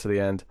we get to the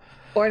end.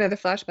 Or another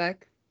flashback.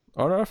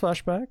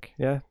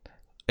 Yeah.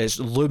 It's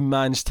Lube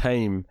Man's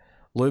time.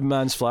 Lube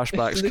Man's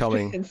flashback's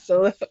coming.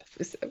 Solo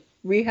episode.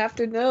 We have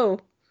to know.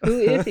 Who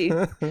is he?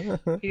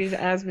 He's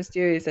as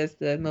mysterious as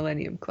the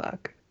Millennium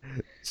Clock.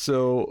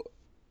 So,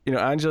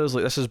 Angela's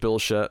like, this is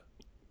bullshit.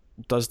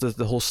 Does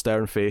the whole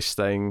stern face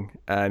thing,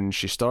 and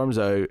she storms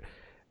out.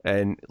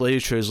 And Lady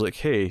True's like,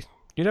 hey,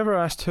 you never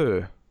asked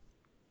who.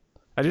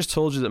 I just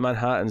told you that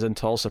Manhattan's in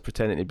Tulsa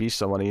pretending to be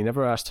someone, and you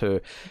never asked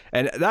who.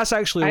 And that's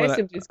actually I when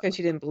assumed it's because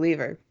she didn't believe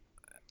her.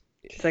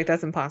 She's like,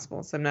 that's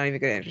impossible, so I'm not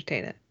even going to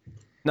entertain it.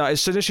 No,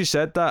 as soon as she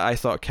said that, I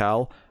thought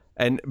Cal.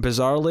 And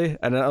bizarrely,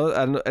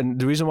 and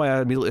the reason why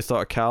I immediately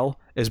thought of Cal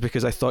is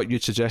because I thought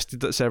you'd suggested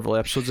that several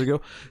episodes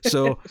ago.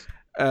 So,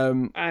 I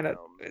don't know,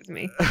 it's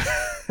me.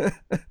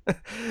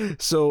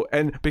 So,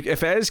 and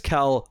if it is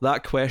Cal,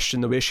 that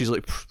question, the way she's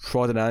like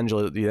prodding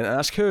Angela, you didn't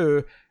ask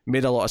who,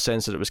 made a lot of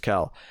sense that it was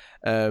Cal.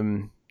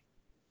 Because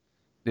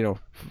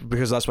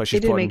that's why she's.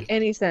 It didn't make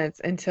any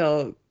sense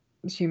until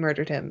she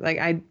murdered him. Like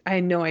I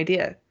had no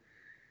idea.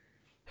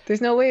 There's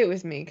no way it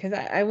was me, because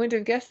I wouldn't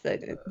have guessed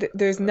that.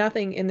 There's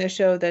nothing in the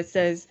show that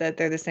says that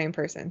they're the same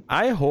person.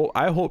 I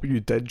hope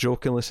you did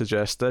jokingly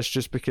suggest this,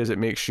 just because it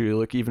makes you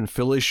look even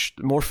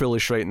more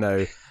foolish right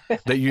now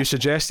that you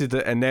suggested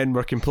it and then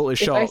were completely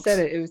shocked. If I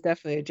said it, it was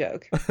definitely a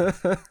joke.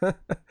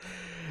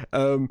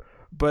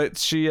 But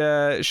she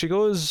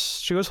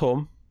goes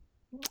home.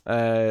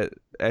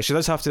 She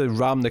does have to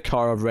ram the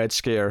car of Red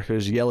Scare,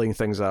 who's yelling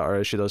things at her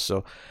as she does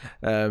so,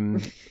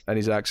 and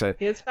his accent.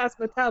 He has fast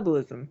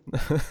metabolism.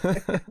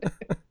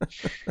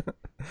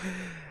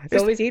 He's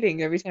always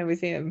eating every time we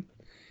see him.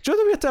 Do you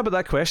know the weird thing about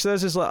that question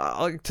is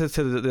like to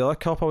the other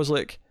cop, I was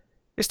like,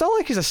 it's not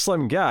like he's a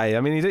slim guy.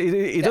 I mean,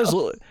 he does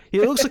look. He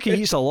looks like he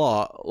eats a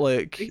lot.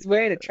 Like he's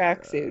wearing a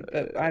tracksuit,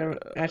 but I don't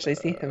actually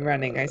see him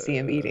running. I see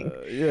him eating.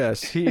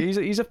 Yes,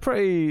 he's a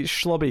pretty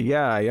schlubby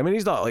guy. I mean,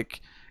 he's not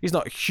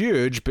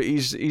huge, but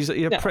he's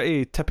a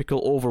pretty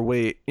typical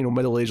overweight,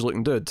 middle-aged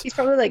looking dude. He's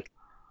probably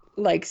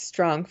like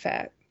strong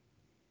fat.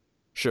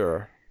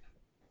 Sure.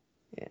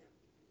 Yeah.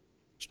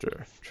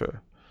 True.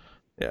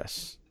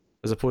 Yes,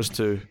 as opposed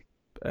to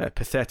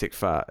pathetic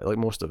fat, like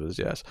most of us.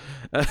 Yes.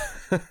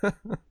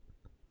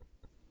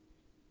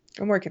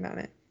 I'm working on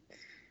it.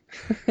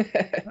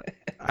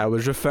 I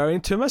was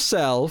referring to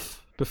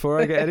myself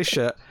before I get any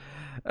shit.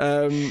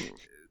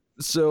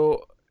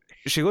 So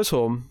she goes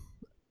home,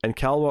 and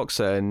Cal walks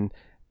in,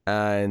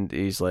 and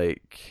he's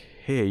like,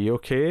 "Hey, are you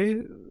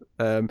okay?"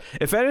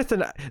 If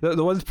anything,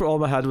 the one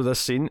problem I had with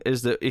this scene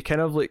is that he kind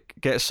of like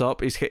gets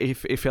up. He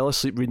fell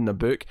asleep reading a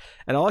book,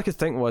 and all I could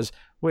think was,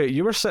 "Wait,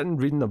 you were sitting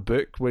reading a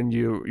book when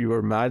you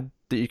were mad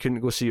that you couldn't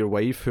go see your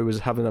wife who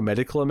was having a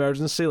medical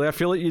emergency? Like, I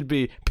feel like you'd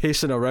be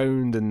pacing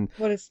around and."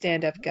 What a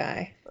stand-up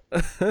guy.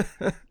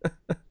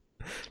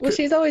 Well,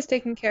 she's always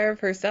taking care of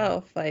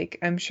herself. Like,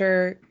 I'm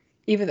sure,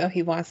 even though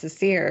he wants to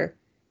see her,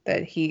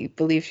 that he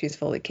believes she's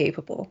fully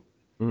capable.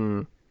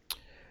 Mm.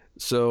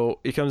 So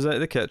he comes out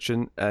of the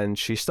kitchen, and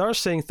she starts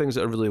saying things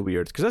that are really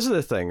weird. Because this is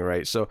the thing,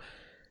 right? So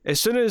as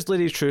soon as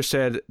Lady True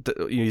said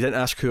that you didn't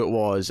ask who it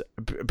was,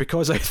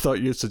 because I thought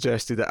you'd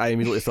suggested it, I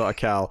immediately thought of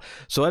Cal.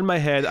 So in my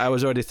head, I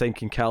was already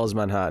thinking Cal is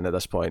Manhattan at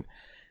this point.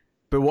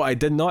 But what I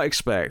did not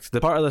expect,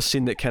 the part of this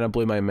scene that kind of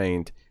blew my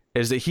mind,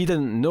 is that he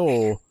didn't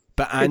know,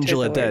 but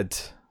Angela did.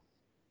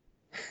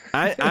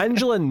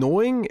 Angela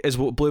knowing is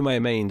what blew my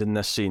mind in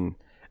this scene.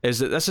 Is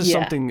that this is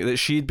something that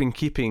she'd been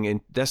keeping,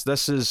 and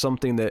this is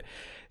something that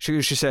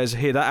she says,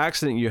 hey, that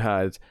accident you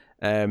had,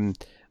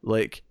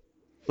 like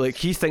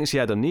he thinks he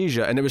had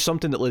amnesia, and it was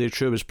something that Lady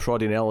True was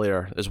prodding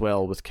earlier as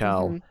well with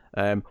Cal,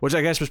 which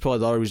I guess was probably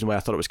the other reason why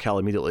I thought it was Cal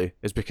immediately,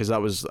 is because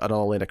that was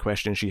another line of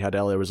question she had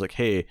earlier, was like,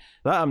 hey,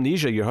 that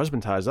amnesia your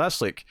husband has, that's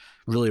like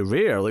really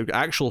rare, like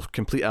actual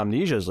complete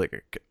amnesia is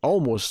like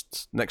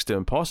almost next to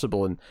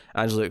impossible, and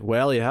Angela's like,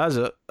 well, he has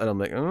it, and I'm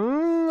like, I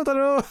don't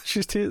know,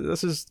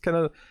 this is kind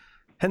of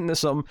hinting at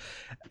something,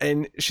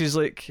 and she's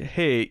like,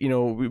 hey,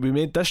 we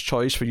made this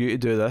choice for you to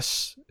do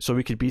this so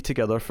we could be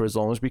together for as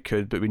long as we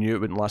could, but we knew it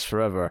wouldn't last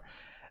forever.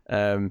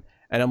 And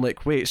I'm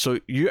like, wait, so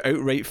you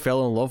outright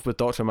fell in love with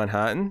Dr.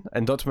 Manhattan,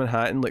 and Dr.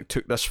 Manhattan like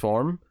took this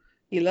form?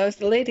 He loves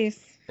the ladies.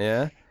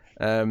 Yeah.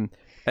 And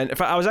in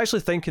fact, I was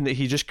actually thinking that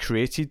he just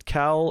created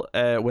Cal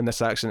when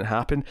this accident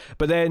happened,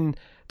 but then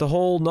the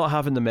whole not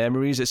having the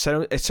memories, it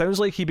sounds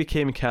like he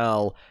became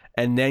Cal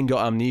and then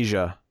got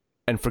amnesia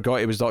and forgot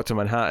it was Dr.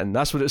 Manhattan.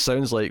 That's what it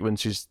sounds like when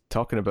she's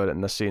talking about it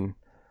in this scene.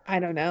 I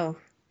don't know.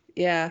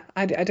 Yeah,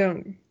 I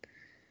don't...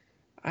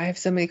 I have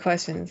so many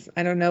questions.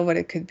 I don't know what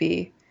it could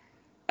be.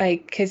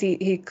 Like, because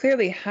he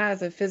clearly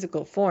has a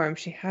physical form.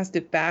 She has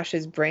to bash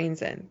his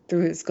brains in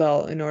through his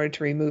skull in order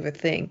to remove a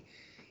thing.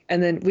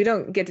 And then we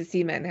don't get to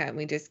see Manhattan.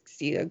 We just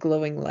see a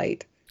glowing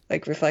light,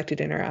 like,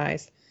 reflected in her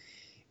eyes.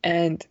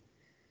 And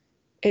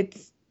I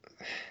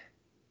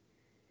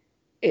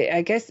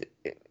guess,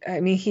 I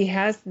mean, he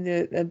has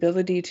the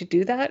ability to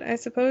do that, I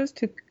suppose,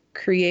 to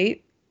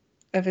create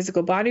a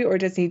physical body, or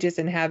does he just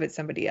inhabit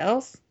somebody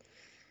else?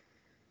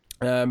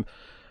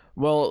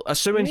 Well,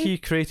 assuming he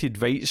created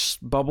Vight's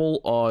bubble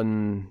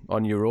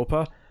on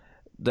Europa,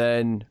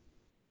 then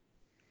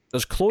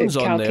there's clones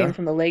on there. Cal came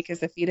from a lake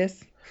as a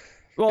fetus?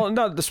 Well,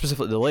 not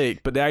specifically the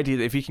lake, but the idea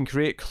that if he can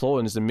create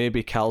clones, then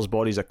maybe Cal's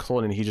body's a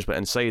clone and he just went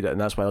inside it, and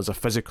that's why there's a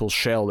physical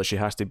shell that she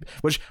has to.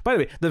 Which, by the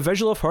way, the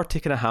visual of her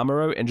taking a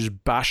hammer out and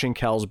just bashing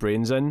Cal's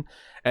brains in,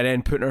 and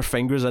then putting her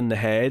fingers in the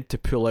head to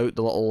pull out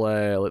the little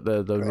like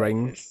the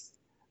ring,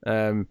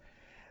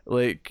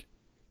 like,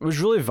 it was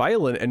really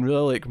violent and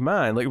really like,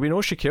 man, like we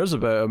know she cares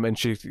about him, and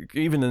she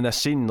even in this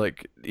scene,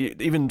 like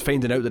even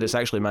finding out that it's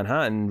actually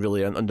Manhattan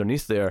really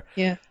underneath there,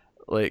 Yeah.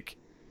 like,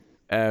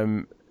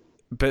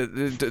 but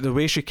the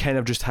way she kind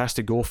of just has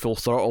to go full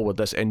throttle with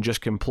this and just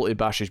completely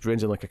bash his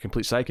brains in like a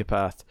complete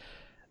psychopath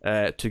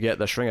to get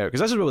this ring out.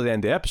 Because this is really the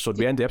end of the episode.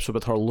 We end the episode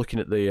with her looking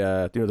at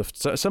the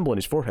the symbol on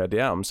his forehead,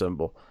 the atom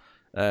symbol.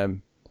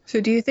 So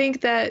do you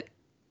think that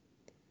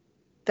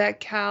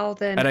Cal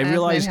then, and I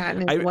realized,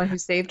 Manhattan is the one who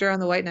saved her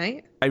on the White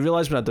Knight? I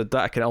realized when I did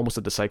that, I kind of almost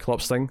did the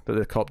Cyclops thing that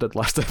the cop did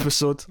last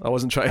episode. I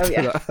wasn't trying to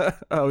do that.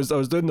 I was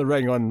doing the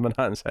ring on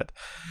Manhattan's head.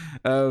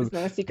 It's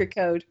not a secret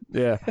code.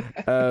 Yeah.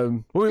 I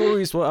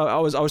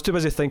was too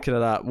busy thinking of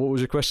that. What was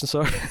your question,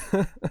 sorry?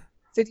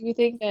 So do you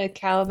think that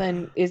Cal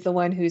then is the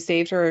one who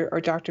saved her, or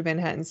Dr.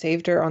 Manhattan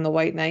saved her on the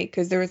White Knight?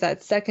 Because there was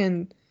that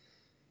second,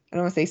 I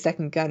don't want to say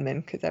second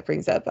gunman because that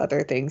brings up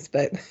other things,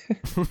 but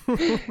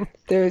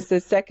there's the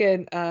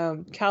second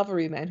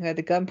cavalryman who had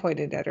the gun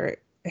pointed at her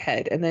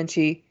head, and then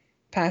she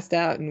passed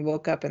out and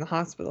woke up in the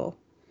hospital.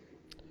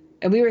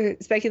 And we were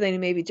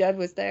speculating maybe Judd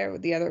was there,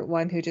 the other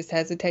one who just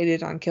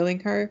hesitated on killing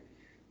her.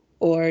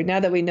 Or now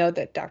that we know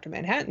that Dr.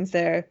 Manhattan's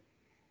there,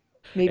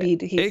 maybe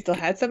he still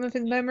had some of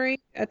his memory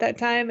at that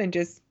time and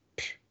just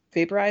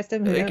vaporized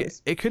him. Who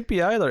knows? It could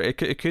be either.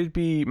 It could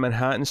be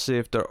Manhattan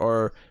saved her,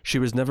 or she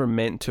was never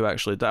meant to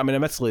actually die. I mean,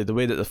 admittedly, the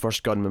way that the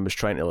first gunman was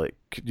trying to, like,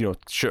 you know,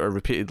 shoot her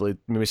repeatedly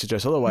maybe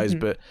suggests otherwise.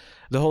 But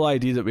the whole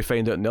idea that we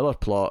find out in the other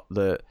plot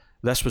that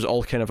this was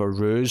all kind of a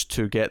ruse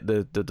to get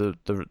the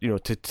you know,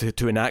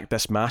 to enact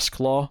this mask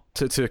law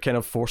to kind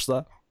of force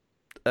that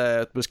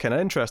was kind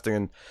of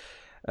interesting.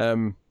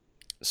 And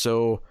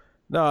so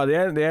no,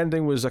 the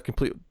ending was a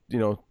complete, you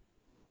know,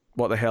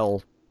 what the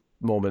hell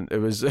moment. It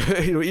was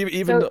you know,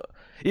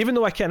 even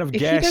though I kind of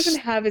guessed he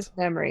doesn't have his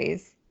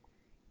memories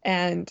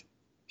and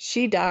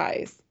she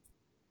dies,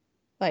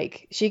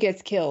 like she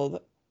gets killed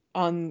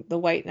on the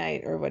White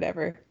Knight or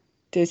whatever,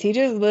 does he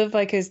just live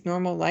like his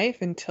normal life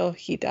until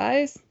he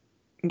dies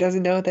and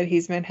doesn't know that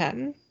he's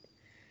Manhattan?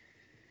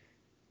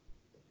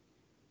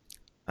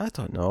 I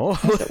don't know.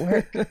 How does it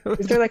work?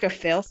 Is there like a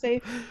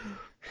failsafe?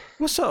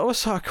 What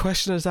sort of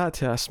question is that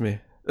to ask me?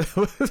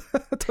 I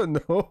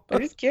don't know.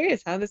 I'm just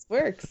curious how this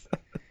works.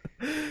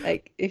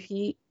 Like if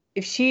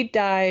she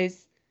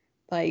dies,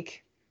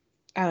 like,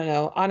 I don't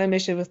know, on a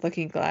mission with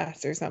Looking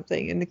Glass or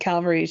something, and the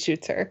cavalry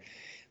shoots her,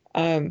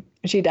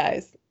 she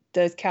dies.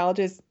 Does Cal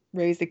just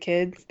raise the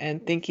kids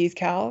and think he's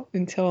Cal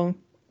until,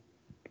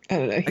 I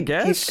don't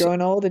know, he's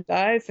growing old and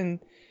dies? And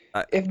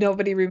if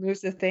nobody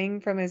removes the thing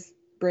from his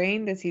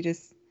brain, does he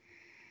just,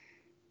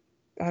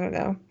 I don't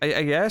know.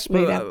 I guess,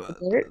 but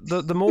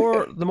the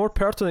more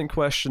pertinent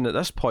question at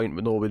this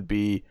point would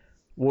be,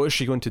 what is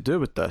she going to do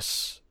with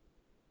this?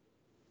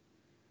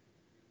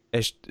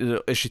 Is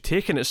she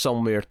taking it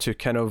somewhere to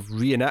kind of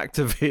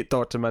reinactivate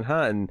Dr.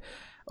 Manhattan,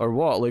 or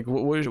what? Like,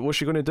 what's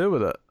she going to do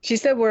with it? She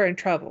said we're in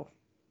trouble,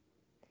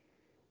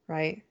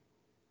 right?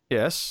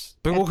 Yes,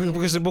 but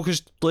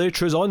because Larry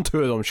True's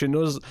onto them,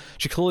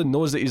 she clearly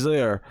knows that he's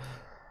there.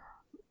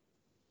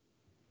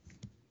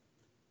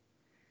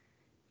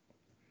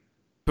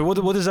 But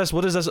what does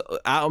this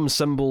atom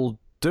symbol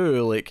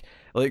do? Like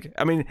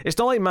I mean, it's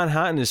not like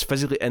Manhattan is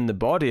physically in the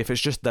body. If it's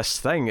just this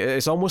thing,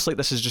 it's almost like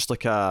this is just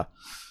like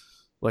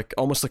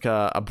almost like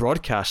a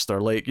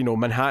broadcaster. Like, you know,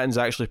 Manhattan's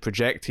actually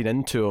projecting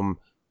into him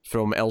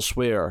from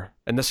elsewhere,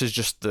 and this is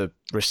just the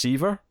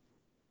receiver.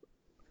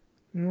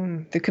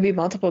 There could be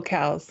multiple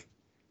Cals,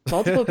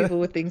 multiple people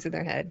with things in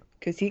their head,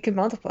 because he can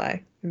multiply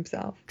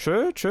himself.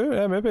 True,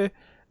 yeah, maybe.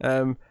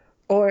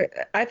 Or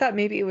I thought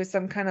maybe it was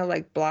some kind of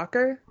like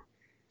blocker.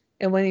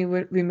 And when he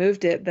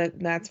removed it,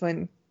 that's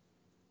when,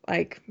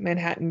 like,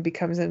 Manhattan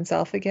becomes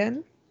himself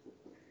again.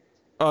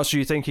 Oh, so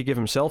you think he gave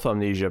himself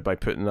amnesia by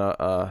putting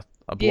a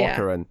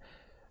blocker in?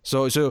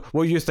 So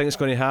what you think is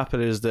going to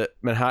happen is that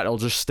Manhattan will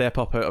just step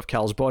up out of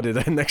Cal's body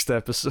then next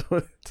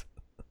episode.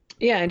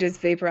 Yeah, and just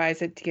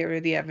vaporize it to get rid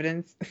of the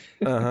evidence.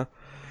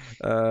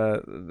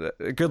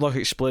 Good luck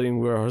explaining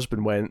where her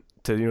husband went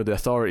to, you know, the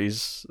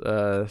authorities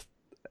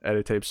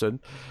anytime soon.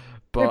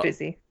 But they're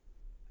busy.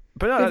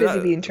 But they're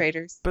busy being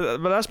traitors. But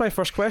that's my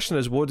first question: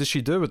 is what does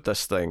she do with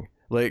this thing?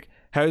 Like,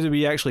 how do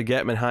we actually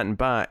get Manhattan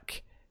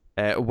back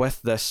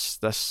with this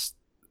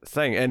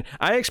thing? And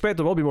I expect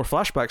there will be more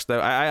flashbacks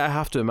now. I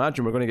have to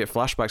imagine we're going to get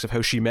flashbacks of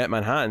how she met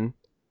Manhattan.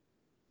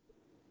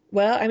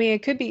 Well, I mean,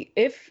 it could be,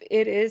 if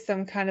it is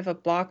some kind of a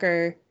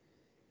blocker.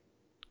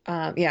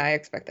 Yeah, I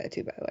expect that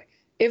too, by the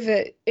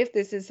way. If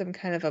this is some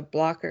kind of a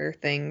blocker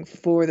thing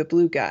for the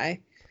blue guy,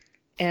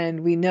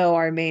 and we know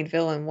our main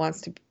villain wants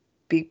to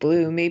be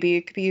blue, maybe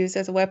it could be used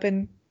as a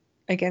weapon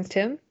against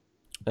him.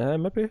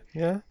 Maybe,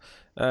 yeah.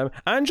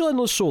 Angela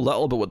knows so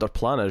little about what their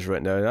plan is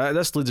right now.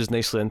 This leads us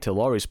nicely into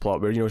Laurie's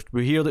plot, where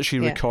we hear that she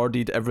Yeah.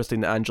 recorded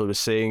everything that Angela was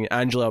saying.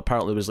 Angela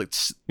apparently was like,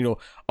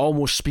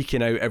 almost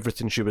speaking out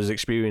everything she was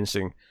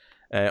experiencing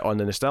on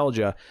the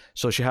nostalgia.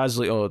 So she has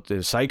like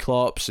the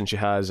Cyclops, and she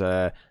has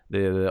all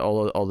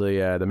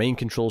the mind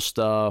control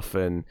stuff,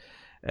 and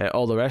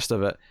all the rest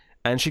of it.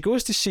 And she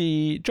goes to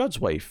see Judd's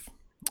wife,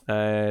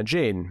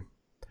 Jane,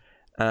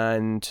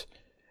 and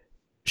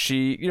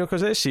she,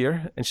 because it's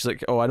here, and she's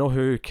like, "Oh, I know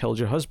who killed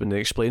your husband." And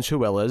it explains who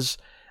Will is,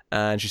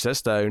 and she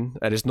sits down.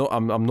 And it's not.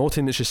 I'm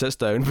noting that she sits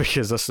down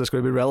because this is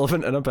going to be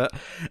relevant in a bit.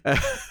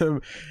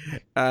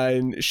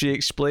 And she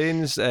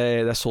explains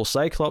this whole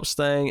Cyclops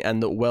thing,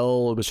 and that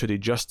Will was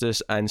Hooded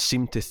Justice, and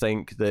seemed to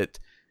think that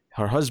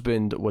her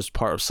husband was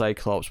part of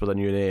Cyclops with a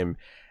new name,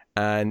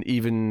 and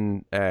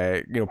even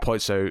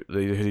points out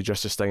the Hooded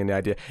Justice thing and the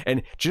idea.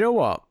 And do you know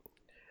what?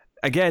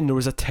 Again, there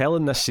was a tell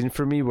in this scene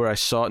for me where I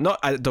saw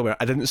I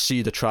didn't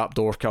see the trap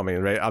door coming,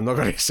 right? I'm not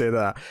going to say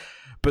that,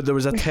 but there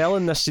was a tell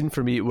in this scene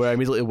for me where I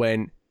immediately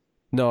went,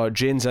 "No,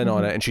 Jane's in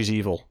on it, and she's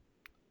evil."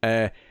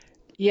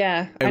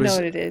 Yeah, I know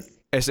what it is.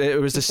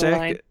 It was the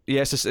second.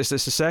 Yes, it's the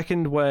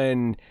second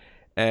when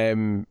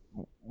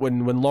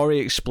Laurie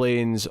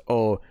explains,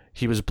 "Oh,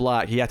 he was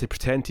black. He had to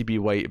pretend to be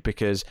white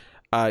because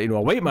a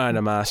white man in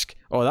a mask.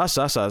 Oh, that's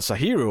a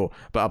hero,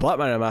 but a black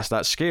man in a mask,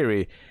 that's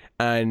scary."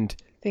 And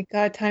thank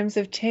God times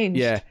have changed.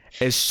 yeah,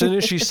 as soon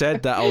as she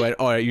said that, I went,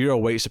 "All right, you're a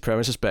white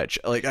supremacist bitch.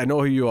 Like, I know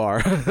who you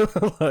are."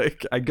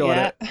 Like, I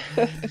got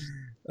it.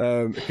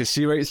 I can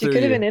see right she through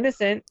could have you. been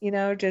innocent,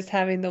 just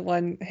having the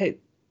one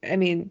hit. I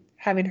mean,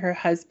 having her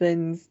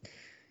husband's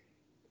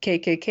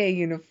KKK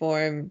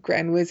uniform,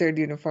 Grand Wizard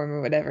uniform,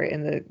 or whatever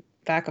in the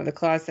back of the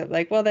closet.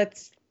 Like, well,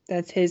 that's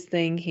his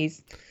thing.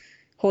 He's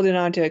holding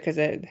on to it because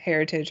of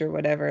heritage or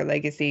whatever,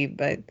 legacy.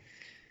 But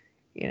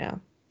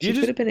she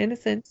could have been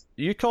innocent.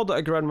 You called it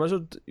a Grand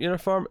Wizard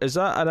uniform. Is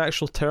that an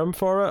actual term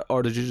for it,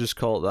 or did you just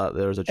call it that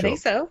there as a joke? I think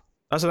so.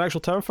 That's an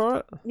actual term for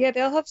it? Yeah,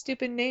 they all have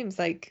stupid names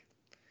like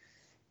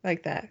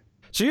that.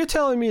 So you're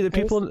telling me that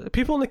people in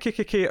the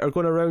KKK are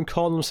going around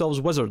calling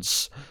themselves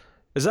wizards?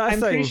 Is that a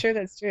thing? I'm pretty sure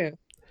that's true.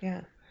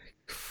 Yeah.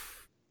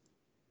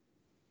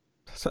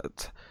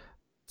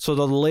 So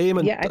the lame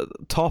and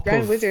top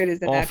Grand of Wizard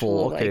is an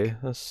awful. actual, Okay,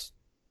 that's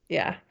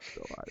yeah.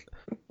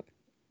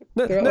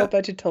 They're all a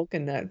bunch of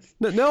Tolkien nuts.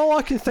 No, all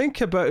I can think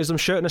about is them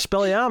shouting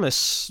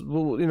Expelliarmus,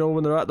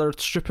 when they're at their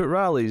stupid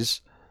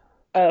rallies.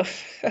 Oh,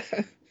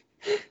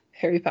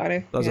 Harry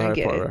Potter. That's a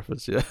Harry Potter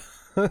reference, yeah.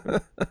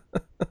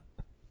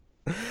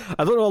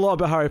 I don't know a lot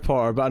about Harry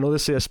Potter, but I know they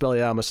say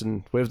Expelliarmus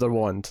and wave their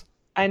wand.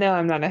 I know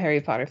I'm not a Harry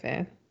Potter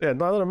fan. Yeah,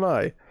 neither am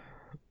I.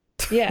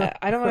 Yeah,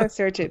 I don't want to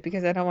search it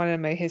because I don't want it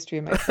in my history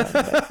of my son.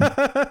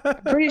 But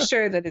I'm pretty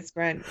sure that it's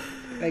Grand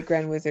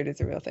Wizard is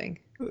a real thing.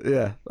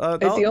 Yeah,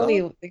 it's the only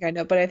thing I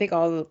know. But I think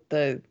all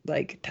the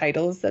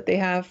titles that they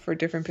have for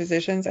different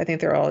positions, I think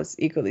they're all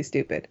equally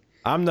stupid.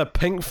 I'm the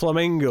Pink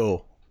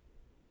Flamingo.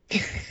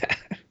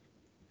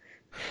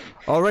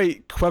 All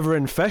right,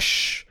 quivering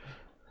fish.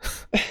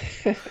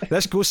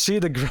 Let's go see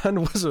the Grand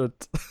Wizard.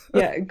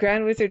 Yeah,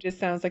 Grand Wizard just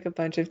sounds like a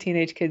bunch of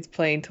teenage kids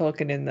playing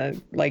Tolkien in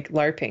the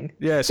LARPing.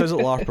 Yeah, it sounds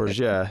like LARPers.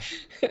 Yeah,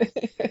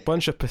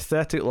 bunch of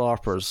pathetic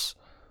LARPers.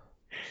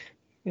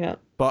 Yeah,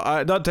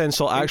 but not to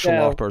insult actual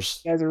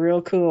LARPers. You guys are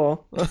real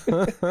cool.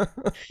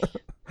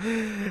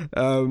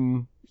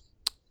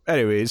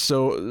 Anyway,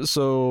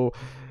 so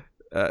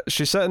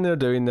she's sitting there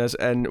doing this,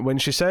 and when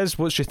she says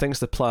what she thinks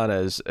the plan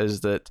is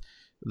that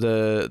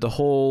the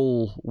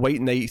whole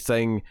White Knight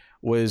thing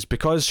was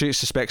because she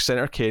suspects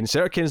Senator Kane.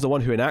 Senator Kane's the one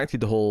who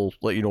enacted the whole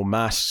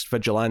masks,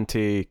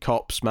 vigilante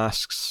cops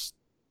masks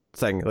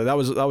thing. Like that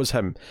was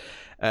him.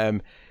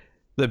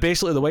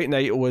 Basically the White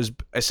Knight was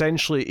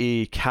essentially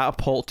a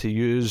catapult to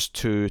use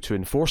to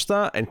enforce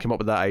that and come up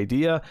with that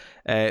idea.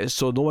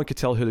 So no one could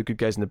tell who the good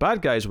guys and the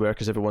bad guys were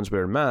because everyone's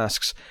wearing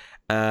masks,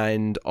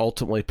 and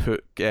ultimately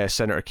put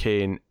Senator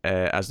Kane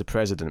as the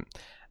president.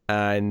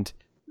 And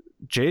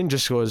Jane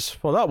just goes,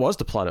 "Well, that was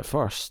the plan at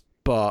first,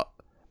 but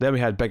then we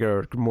had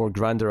bigger, more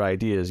grander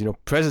ideas.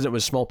 President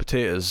was small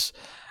potatoes."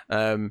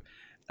 And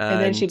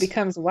then she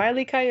becomes Wile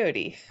E.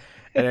 Coyote.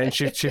 And then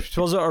she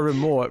pulls out her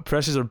remote,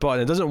 presses her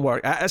button, it doesn't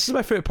work. This is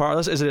my favorite part of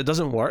this, is that it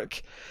doesn't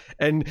work.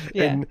 And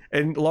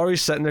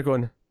Laurie's sitting there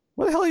going,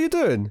 "What the hell are you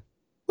doing?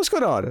 What's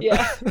going on?"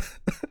 Yeah.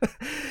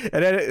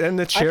 And then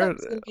the chair. I thought it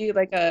was going to be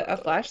like a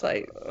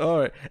flashlight. All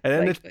right.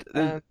 And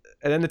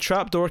then the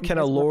trapdoor kind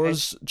of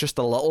lowers just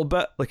a little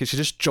bit. Like she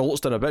just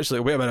jolts down a bit. She's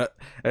like, "Wait a minute."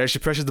 And then she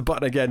presses the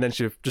button again, and then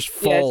she just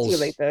falls. Yeah, it's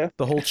too late though.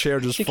 The whole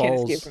chair just she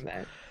falls. Can't escape from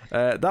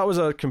that. That was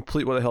a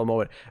complete what the hell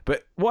moment.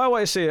 But what I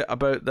want to say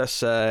about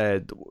this,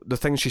 the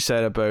thing she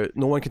said about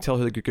no one can tell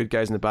who the good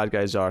guys and the bad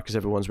guys are because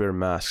everyone's wearing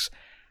masks.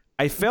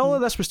 I felt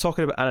that this was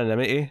talking about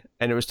anonymity,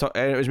 and it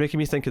was making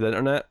me think of the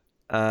internet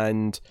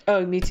and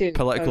me too.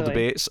 Political totally.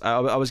 debates.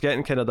 I was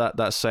getting kind of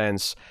that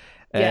sense.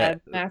 Yeah,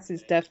 masks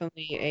is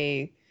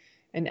definitely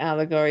an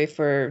allegory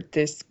for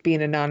this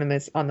being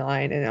anonymous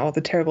online and all the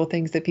terrible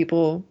things that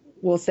people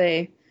will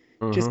say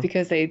just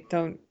because they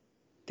don't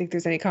think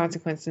there's any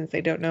consequence since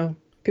people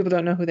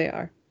don't know who they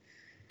are.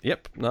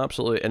 Yep, no,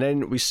 absolutely. And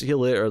then we see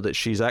later that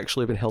she's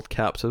actually been held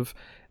captive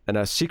in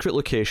a secret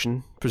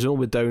location,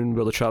 presumably down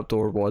where the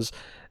trapdoor was,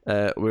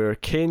 where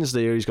Kane's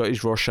there. He's got his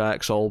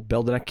Rorschachs all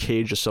building a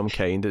cage of some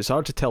kind. It's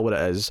hard to tell what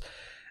it is.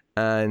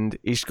 And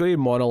he's going to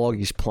monologue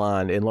his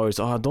plan, and Laurie's,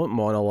 don't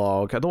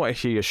monologue. I don't want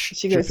to hear your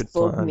she goes stupid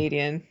full plan.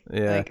 comedian.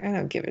 Yeah. Like, I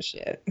don't give a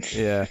shit.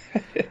 Yeah.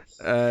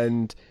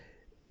 And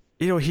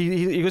he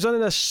goes on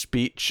in this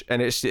speech,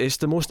 and it's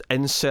the most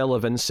incel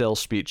of incel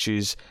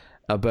speeches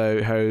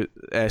about how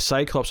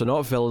Cyclops are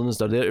not villains,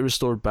 they're there to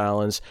restore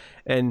balance,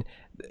 and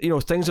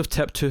things have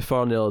tipped too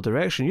far in the other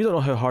direction. You don't know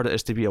how hard it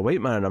is to be a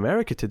white man in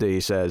America today, he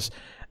says.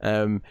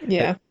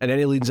 Yeah. And then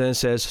he leans in and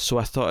says, so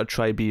I thought I'd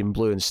try being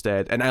blue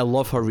instead. And I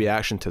love her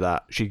reaction to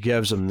that. She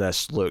gives him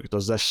this look.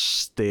 There's this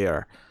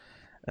stare.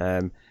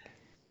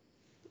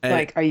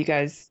 Like, are you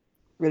guys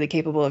really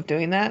capable of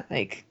doing that?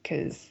 Like,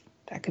 because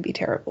that could be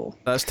terrible.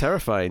 That's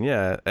terrifying,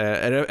 yeah.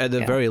 And at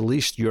the very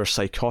least, you're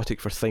psychotic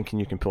for thinking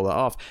you can pull that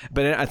off.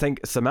 But I think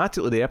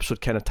thematically, the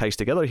episode kind of ties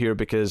together here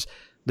because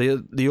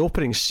the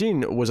opening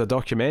scene was a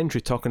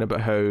documentary talking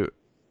about how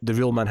the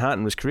real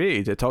Manhattan was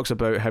created. It talks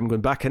about him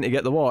going back in to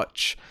get the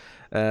watch,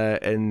 and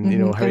how and he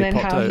then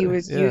popped how out. he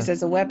was used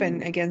as a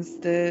weapon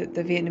against the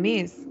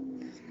Vietnamese.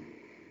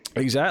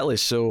 Exactly.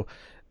 So,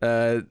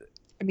 I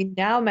mean,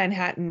 now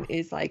Manhattan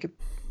is like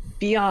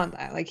beyond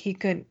that. Like, he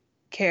couldn't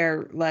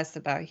care less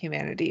about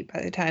humanity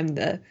by the time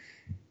the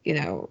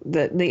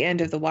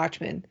end of the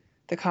Watchmen,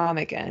 the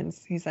comic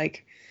ends. He's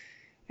like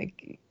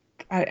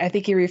I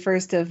think he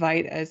refers to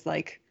Veidt as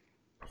like,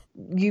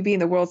 you being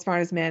the world's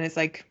smartest man is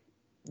like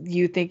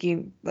you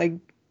thinking like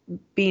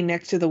being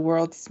next to the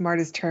world's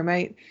smartest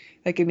termite.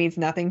 Like, it means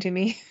nothing to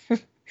me.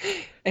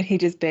 And he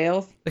just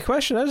bails. The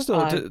question is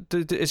though,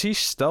 is he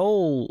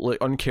still like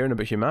uncaring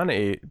about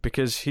humanity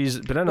because he's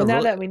been in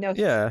now that we know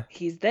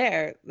he's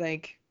there,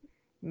 like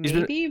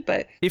maybe,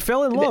 but he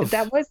fell in love.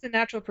 That was the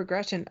natural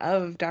progression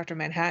of Dr.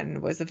 Manhattan.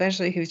 Was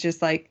eventually he was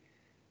just like,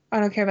 I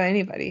don't care about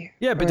anybody.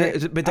 Yeah, but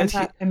I'm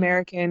not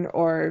American,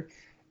 or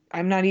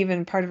I'm not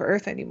even part of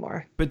Earth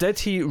anymore. But did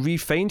he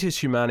refind his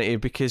humanity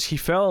because he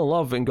fell in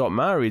love and got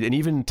married and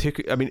even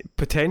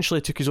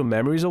potentially took his own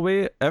memories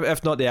away?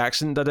 If not the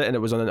accident did it and it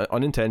was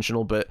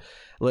unintentional, but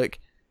like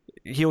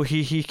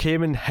he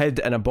came and hid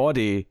in a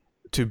body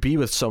to be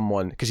with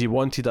someone because he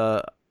wanted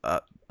a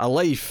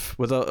life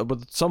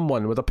with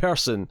someone, with a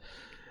person.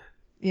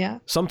 Yeah.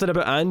 Something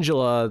about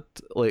Angela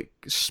like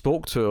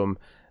spoke to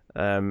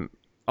him.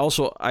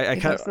 Also, I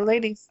can't. The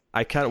ladies.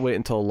 I can't wait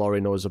until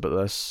Laurie knows about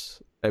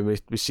this, and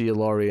we see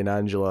Laurie and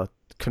Angela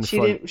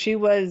confront. She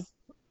was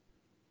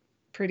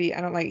pretty.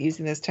 I don't like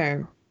using this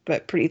term,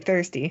 but pretty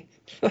thirsty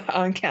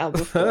on Cal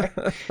before.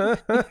 I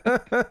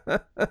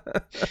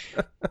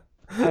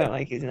don't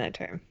like using that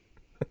term.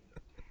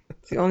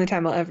 It's the only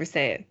time I'll ever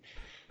say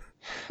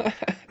it.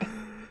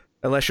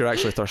 Unless you're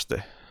actually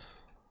thirsty.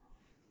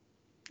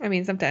 I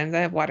mean, sometimes I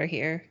have water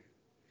here,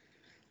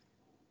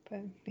 but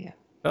yeah.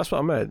 That's what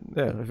I meant.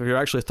 Yeah, if you're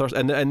actually thirsty,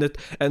 and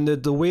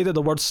the way that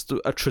the words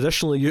are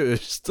traditionally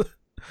used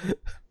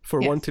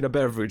for wanting a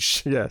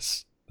beverage,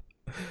 yes,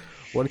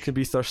 one can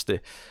be thirsty.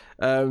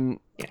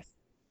 Yes.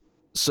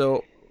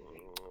 So,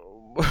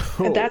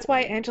 and that's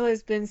why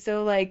Angela's been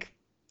so like,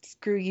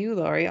 screw you,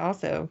 Laurie.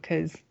 Also,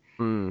 because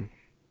my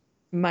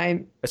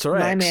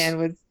man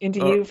was into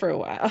you for a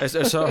while.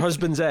 It's her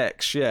husband's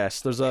ex.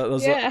 Yes, there's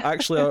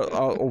actually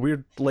a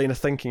weird line of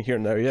thinking here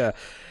now. Yeah.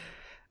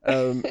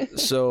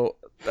 So.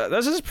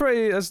 This is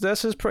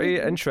pretty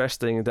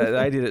interesting. The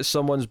idea that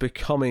someone's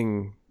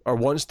becoming or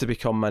wants to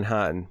become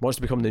Manhattan, wants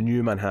to become the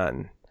new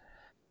Manhattan.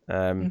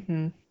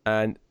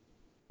 And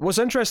what's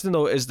interesting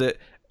though is that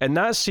in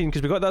that scene,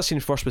 because we got that scene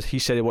first with he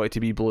said he wanted to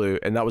be blue,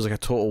 and that was like a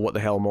total what the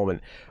hell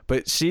moment.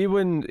 But see,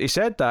 when he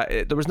said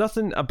that, there was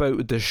nothing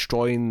about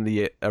destroying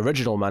the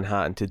original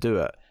Manhattan to do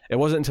it. It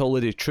wasn't until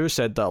Lady True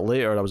said that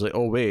later, and I was like,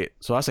 oh wait,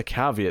 so that's a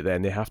caveat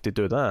then, they have to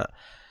do that.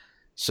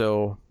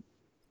 So...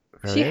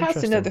 She has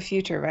to know the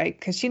future, right?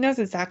 Because she knows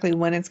exactly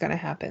when it's going to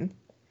happen.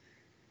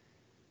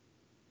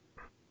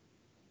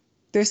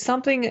 There's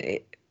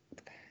something...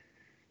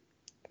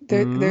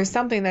 There's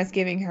something that's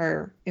giving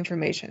her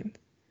information.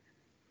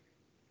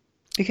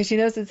 Because she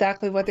knows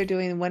exactly what they're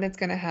doing and when it's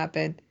going to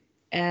happen.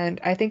 And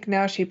I think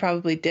now she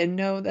probably did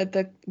know that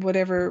the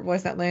whatever it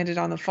was that landed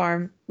on the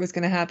farm was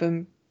going to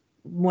happen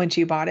when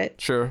she bought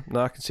it. Sure.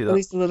 No, I can see that. At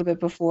least a little bit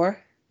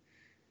before.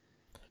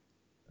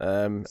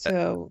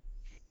 So...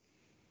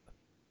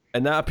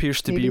 And that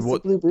appears to maybe be it's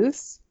what the blue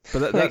booths.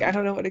 But I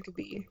don't know what it could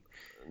be.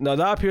 No,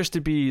 that appears to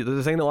be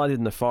the thing that landed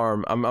in the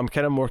farm. I'm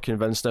kind of more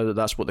convinced now that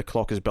that's what the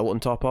clock is built on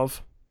top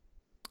of.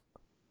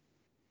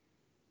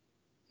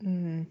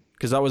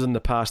 Because that was in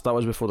the past. That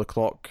was before the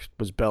clock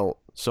was built.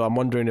 So I'm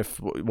wondering if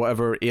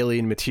whatever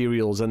alien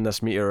materials in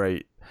this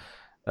meteorite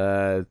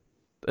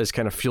is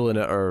kind of fueling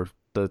it, or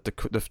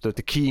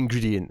the key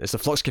ingredient. It's the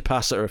flux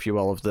capacitor, if you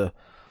will, of the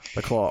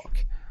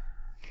clock.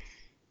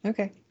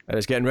 Okay. And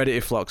it's getting ready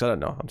to flux. I don't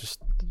know. I'm just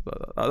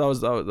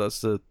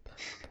that's the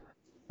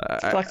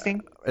it's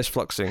fluxing. It's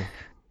fluxing.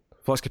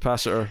 Flux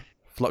capacitor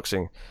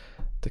fluxing,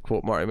 to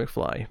quote Marty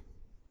McFly.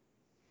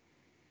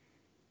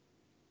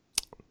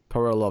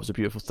 Power of love is a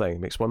beautiful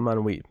thing. Makes one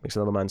man weep, makes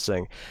another man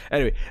sing.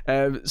 Anyway,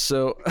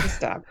 so...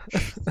 Stop.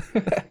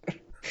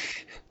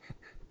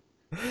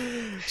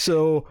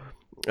 So,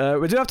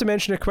 we do have to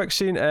mention a quick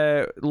scene.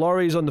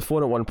 Laurie's on the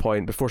phone at one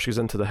point before she goes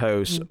into the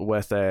house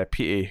with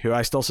Petey, who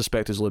I still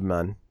suspect is Lube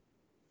Man.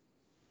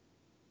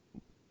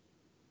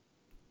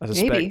 I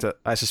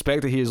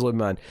suspect that he is Lube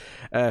Man.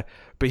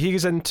 But he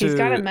goes into... He's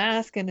got a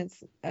mask, and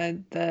it's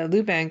the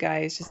Lube guy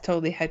is just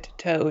totally head to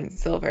toe in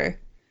silver.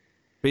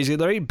 But he's got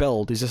the right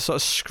build. He's a sort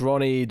of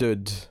scrawny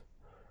dude.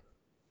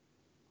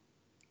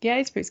 Yeah,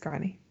 he's pretty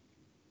scrawny.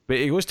 But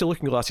he goes to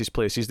Looking Glass's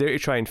place. He's there to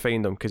try and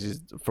find him because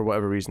he's for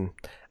whatever reason.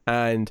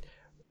 And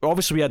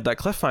obviously we had that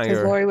cliffhanger.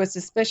 Because Laurie was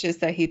suspicious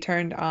that he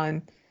turned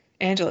on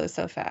Angela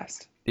so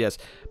fast. Yes,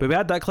 but we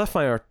had that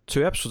cliffhanger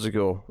 2 episodes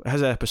ago,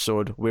 his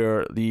episode,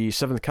 where the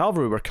 7th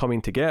Cavalry were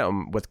coming to get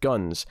him with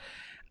guns.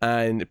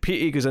 And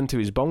Petey goes into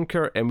his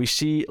bunker, and we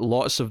see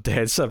lots of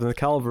dead 7th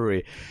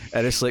Cavalry.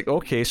 And it's like,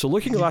 okay, so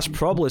Looking Glass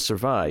probably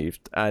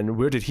survived. And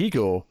where did he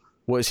go?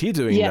 What is he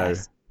doing now?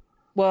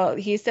 Well,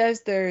 he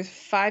says there's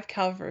 5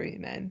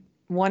 cavalrymen.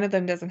 One of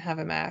them doesn't have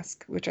a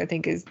mask, which I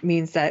think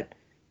means that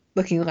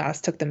Looking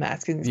Glass took the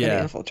mask and he's going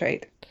to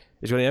infiltrate.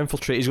 He's going to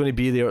infiltrate. He's going to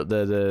be there at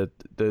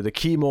the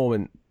key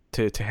moment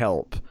to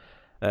help.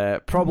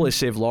 Probably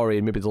save Laurie,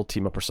 and maybe they'll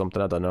team up or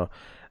something. I don't know.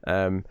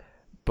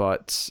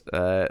 But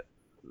that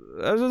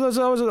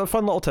was a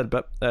fun little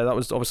tidbit. That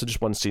was obviously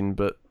just one scene,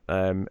 but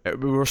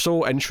we were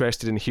so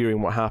interested in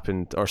hearing what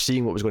happened or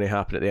seeing what was going to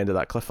happen at the end of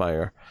that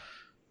cliffhanger.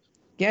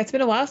 Yeah, it's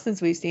been a while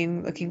since we've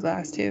seen Looking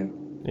Glass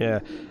too. Yeah.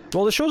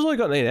 Well, the show's only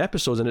got 9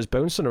 episodes, and it's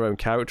bouncing around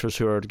characters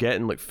who are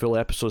getting like full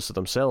episodes to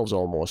themselves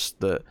almost.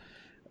 That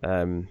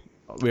Isn't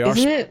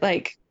it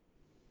like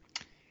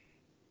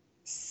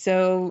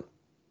so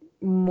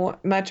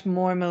much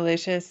more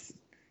malicious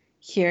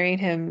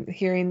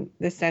hearing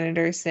the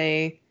senator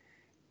say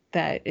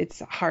that it's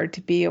hard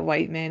to be a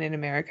white man in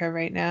America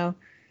right now,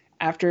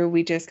 after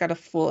we just got a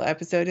full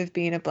episode of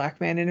being a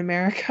black man in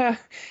America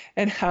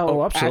and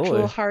how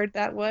actual hard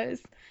that was.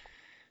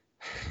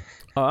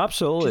 Oh,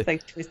 absolutely. Just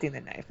like twisting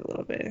the knife a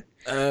little bit.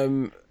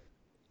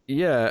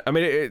 Yeah, I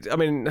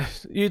mean,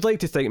 you'd like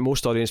to think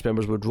most audience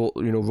members would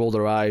roll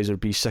their eyes or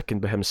be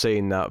sickened by him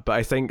saying that, but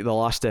I think the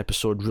last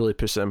episode really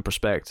puts it in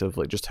perspective,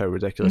 like just how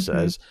ridiculous it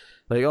is.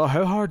 Like, oh,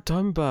 how hard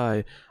done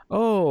by?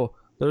 Oh,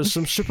 there's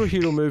some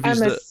superhero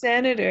movies I'm a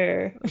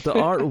senator that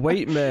aren't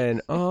white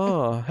men.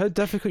 Oh, how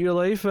difficult your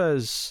life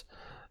is.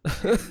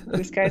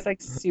 This guy's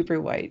like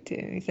super white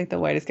too. He's like the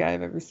whitest guy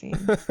I've ever seen.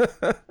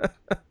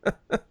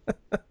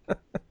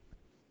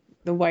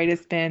 The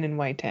whitest man in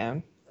White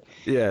Town.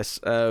 Yes,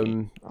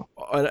 on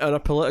a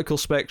political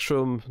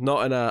spectrum,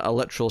 not in a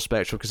literal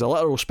spectrum, because a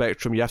literal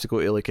spectrum you have to go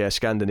to like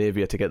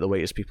Scandinavia to get the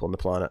whitest people on the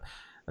planet.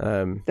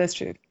 That's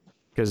true.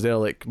 Because they're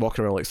like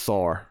walking around like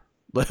Thor.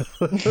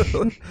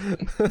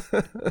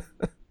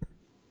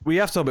 We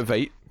have to talk about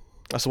Veidt.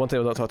 That's the one thing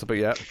I've not talked about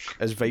yet.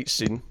 Is Veidt's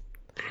scene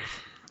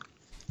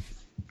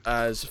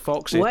as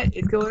Foxy. What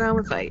is going on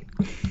with Veidt?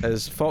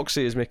 As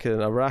Foxy is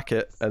making a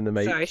racket in the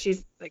mic. Sorry,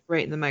 she's like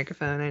right in the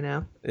microphone. I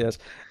know. Yes.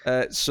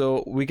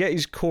 So we get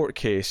his court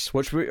case,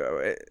 which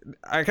I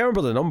can't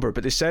remember the number,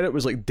 but they said it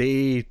was like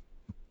day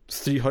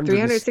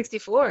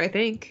 364, I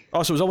think.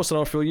 Oh, so it was almost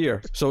another full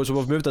year. So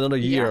we've moved another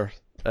year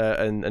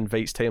in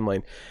Veidt's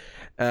timeline,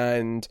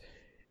 and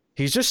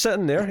he's just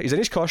sitting there. He's in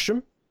his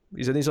costume.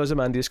 He's in his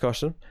Ozymandias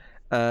costume,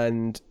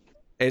 and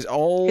it's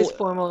all his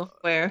formal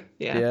wear.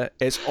 Yeah,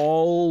 it's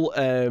all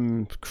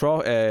not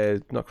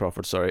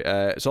Crawford. Sorry,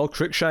 it's all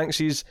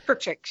Cruikshanks'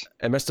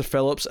 and Mr.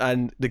 Phillips,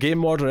 and the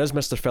game warden is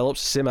Mr.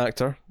 Phillips, same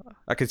actor.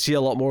 I could see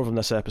a lot more of him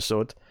this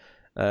episode.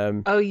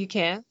 Oh, you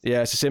can?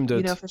 Yeah, it's the same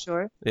dude. You know for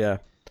sure. Yeah.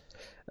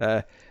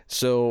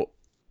 So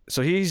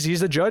he's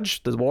the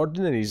judge, the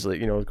warden, and he's like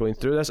going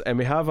through this, and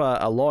we have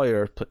a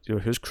lawyer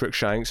who's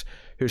Cruikshanks,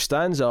 who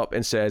stands up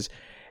and says,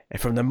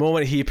 from the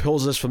moment he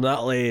pulls us from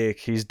that lake,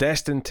 he's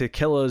destined to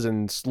kill us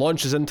and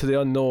launches into the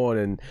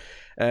unknown.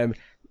 And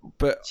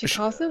but she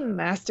calls him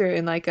master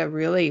in like a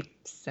really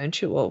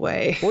sensual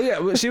way. Well,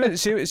 yeah. See when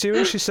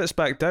she sits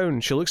back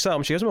down, she looks at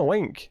him. She gives him a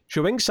wink. She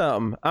winks at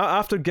him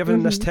after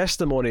giving this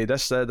testimony,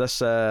 this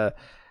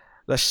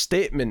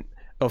statement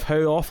of how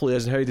awful he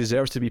is and how he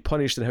deserves to be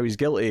punished and how he's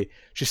guilty.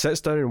 She sits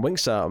down and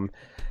winks at him,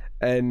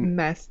 and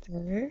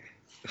master.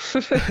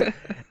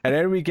 And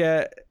then we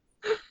get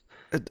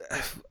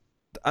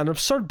an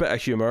absurd bit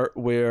of humour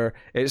where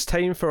it's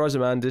time for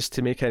Ozymandias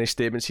to make any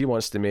statements he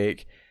wants to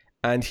make,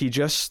 and he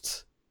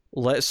just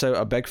lets out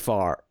a big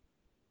fart,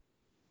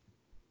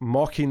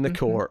 mocking the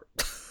court.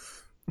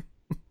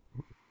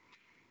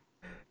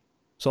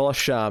 It's all a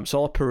sham, it's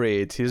all a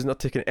parade. He's not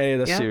taking any of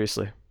this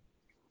seriously.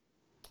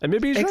 And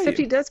maybe he's right. Except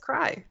he does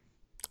cry.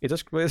 He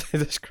does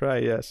cry,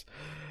 yes.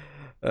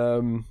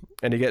 And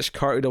he gets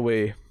carted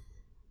away.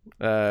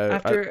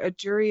 After a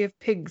jury of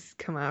pigs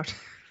come out.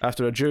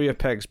 After a jury of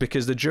pigs,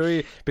 because the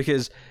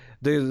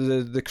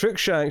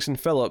Cruikshanks and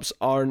Phillips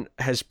aren't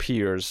his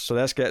peers, so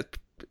let's get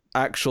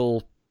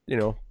actual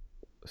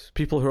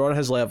people who are on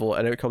his level,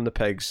 and out come the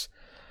pigs.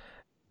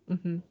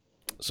 Mm-hmm.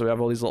 So we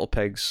have all these little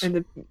pigs.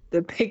 And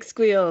the pig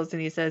squeals,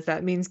 and he says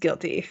that means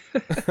guilty.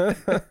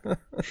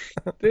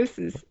 This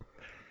is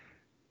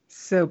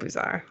so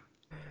bizarre.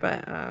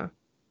 But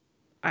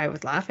I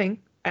was laughing.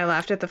 I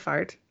laughed at the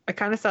fart. I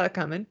kind of saw it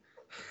coming.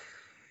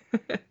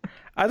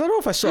 I don't know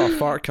if I saw a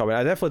fart coming.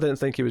 I definitely didn't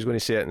think he was going to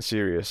say it in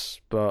serious,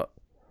 but...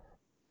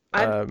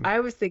 I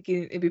was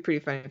thinking it'd be pretty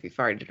funny if he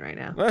farted right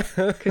now.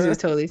 Because he was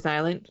totally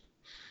silent.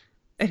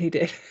 And he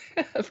did.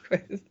 Of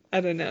course.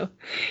 I don't know.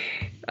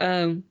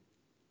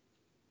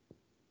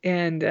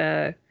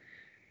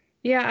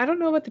 Yeah, I don't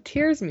know what the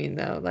tears mean,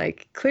 though.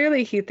 Like,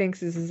 clearly he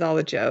thinks this is all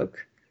a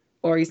joke.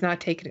 Or he's not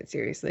taking it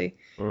seriously.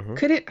 Mm-hmm.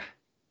 Could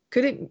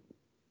it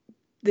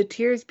the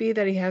tears be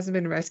that he hasn't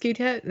been rescued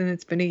yet, and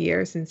it's been a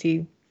year since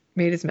he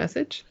made his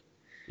message?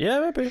 Yeah,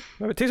 maybe.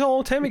 It takes a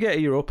long time to get to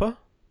Europa.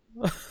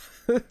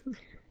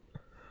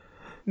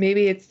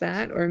 Maybe it's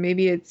that, or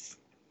maybe it's...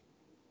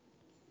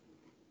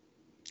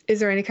 Is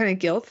there any kind of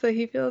guilt that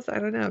he feels? I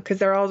don't know, because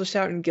they're all just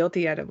shouting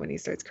guilty at him when he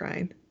starts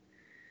crying.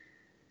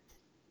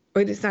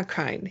 Wait, it's not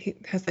crying. He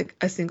has like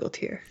a single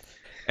tear.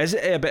 Is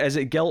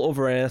it guilt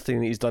over anything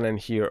that he's done in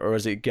here, or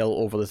is it guilt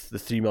over the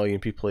 3 million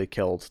people he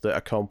killed that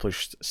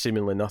accomplished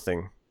seemingly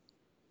nothing?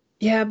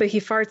 Yeah, but he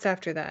farts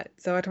after that,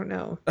 so I don't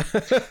know.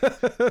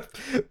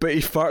 But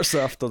he farts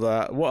after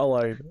that. What a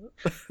line.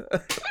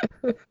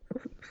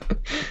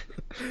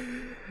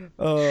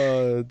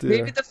 Oh, dear.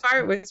 Maybe the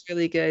fart was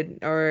really good,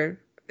 or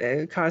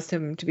it caused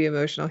him to be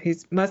emotional. He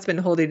must have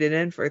been holding it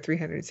in for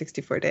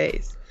 364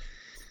 days.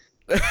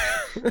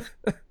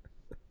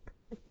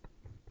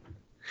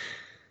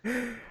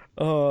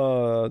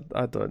 Oh,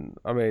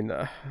 I mean,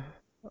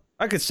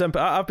 I could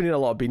I've been eating a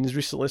lot of beans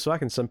recently, so I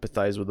can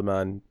sympathize with the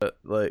man. But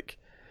like,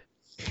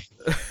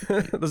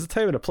 there's a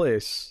time and a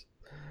place.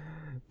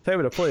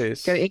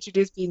 Gotta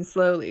introduce beans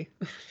slowly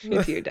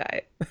into your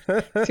diet.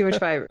 Too much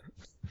fiber.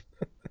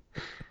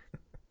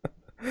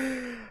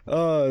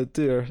 Oh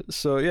dear.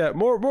 So yeah,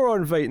 more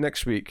on Veidt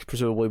next week,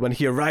 presumably when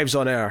he arrives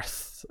on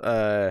Earth.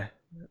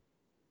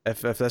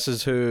 If this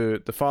is who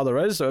the father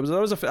is,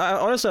 honestly,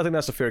 I think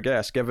that's a fair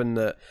guess, given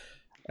that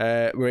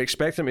we're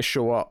expecting him to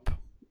show up,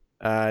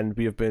 and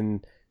we have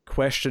been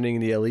questioning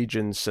the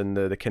allegiance and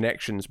the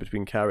connections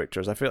between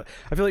characters. I feel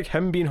like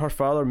him being her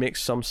father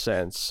makes some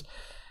sense.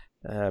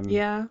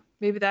 Yeah,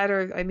 maybe that,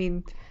 or I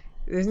mean,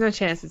 there's no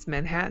chance it's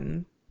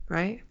Manhattan,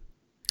 right?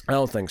 I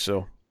don't think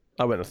so.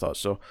 I wouldn't have thought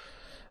so.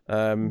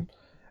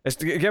 It's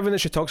given that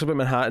she talks about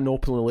Manhattan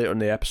openly later in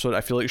the episode,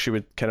 I feel like she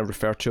would kind of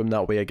refer to him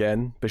that way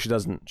again, but she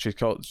doesn't. She's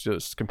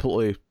just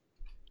completely,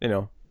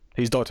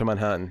 he's Dr.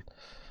 Manhattan.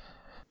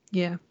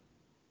 Yeah.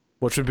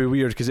 Which would be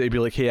weird, because it'd be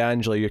like, hey,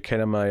 Angela, you're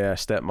kind of my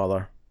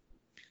stepmother.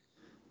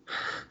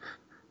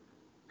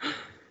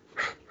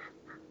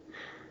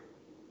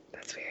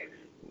 That's weird.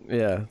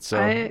 Yeah, so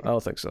I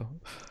don't think so.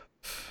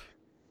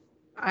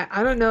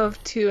 I don't know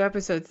if 2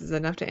 episodes is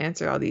enough to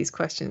answer all these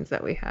questions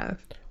that we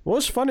have.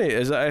 What's funny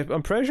is that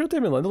I'm pretty sure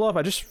Damon Lindelof,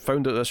 I just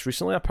found out this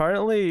recently,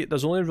 apparently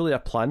there's only really a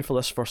plan for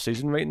this first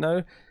season right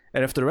now,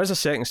 and if there is a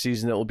second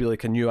season, it'll be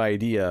like a new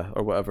idea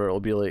or whatever. It'll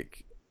be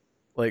like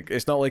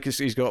it's not like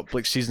he's got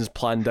like seasons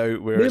planned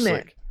out where it's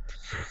like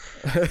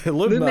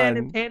Lube Man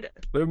and Panda.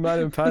 Lube Man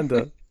and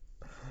Panda.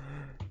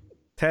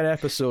 10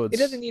 episodes. It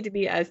doesn't need to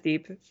be as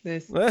deep the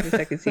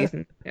second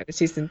season. It's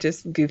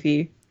just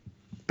goofy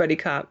buddy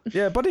cop.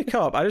 Yeah, buddy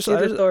cop. I just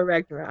Thor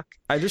Ragnarok.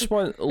 I just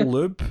want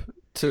Lube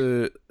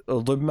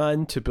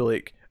Man to be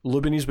like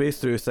lubing his way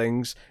through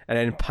things, and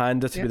then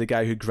Panda to be the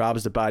guy who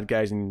grabs the bad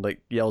guys and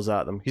like yells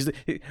at them.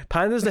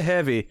 Panda's the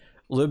heavy,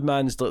 Lube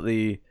Man's like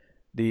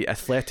the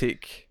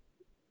athletic,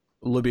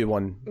 lubby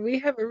one. We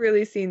haven't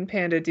really seen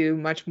Panda do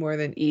much more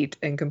than eat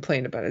and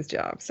complain about his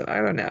job, so I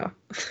don't know.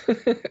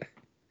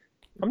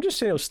 I'm just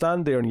saying he'll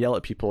stand there and yell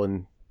at people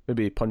and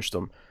maybe punch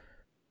them.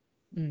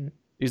 Mm.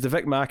 He's the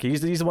Vic Mackey. He's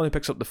the one who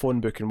picks up the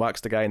phone book and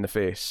whacks the guy in the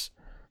face.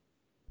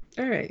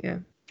 All right, yeah.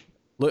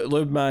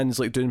 Lube Man's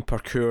like doing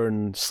parkour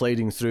and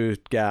sliding through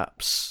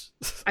gaps.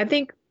 I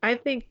think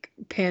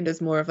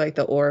Panda's more of like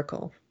the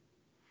Oracle.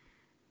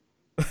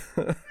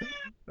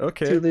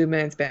 Okay. To Lube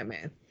Man's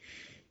Batman.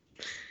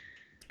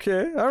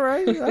 Okay, all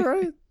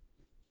right.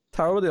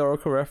 Tower of the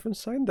Oracle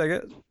reference. I can dig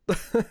it.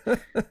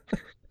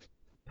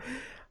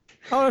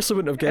 I honestly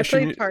wouldn't have guessed.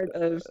 I played part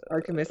of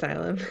Arkham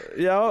Asylum.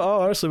 Yeah,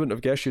 I honestly wouldn't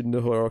have guessed you'd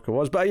know who Oracle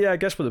was. But yeah, I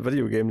guess with the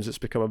video games, it's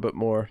become a bit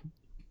more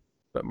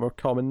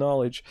common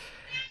knowledge.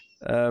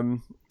 All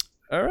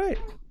right.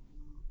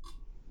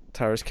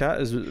 Tara's cat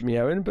is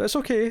meowing, but it's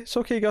okay. It's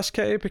okay, Gus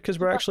Kitty, because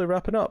we're actually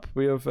wrapping up.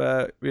 We have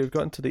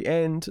gotten to the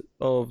end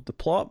of the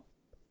plot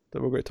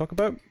that we're going to talk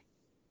about.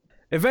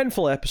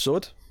 Eventful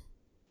episode.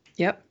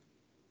 Yep.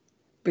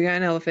 We got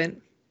an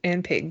elephant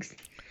and pigs.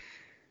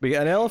 We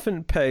got an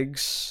elephant,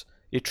 pigs,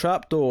 a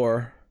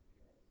trapdoor,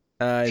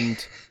 and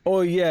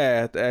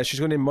she's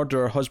going to murder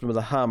her husband with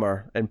a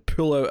hammer and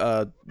pull out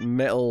a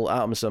metal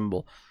atom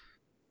symbol.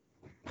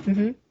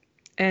 Mm-hmm.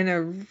 And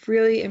a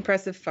really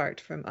impressive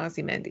fart from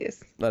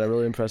Ozymandias. And a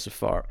really impressive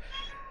fart.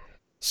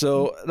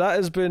 So that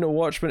has been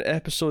Watchmen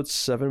episode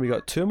 7. We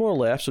got 2 more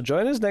left. So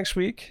join us next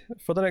week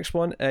for the next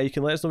one. You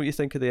can let us know what you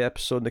think of the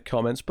episode in the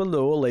comments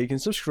below. Like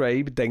and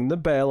subscribe. Ding the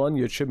bell on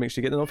YouTube. Make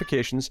sure you get the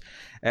notifications.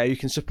 You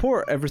can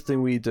support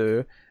everything we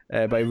do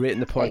by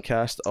rating the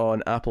podcast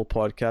on Apple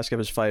Podcasts.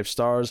 Give us 5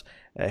 stars.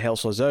 It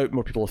helps us out.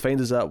 More people will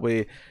find us that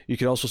way. You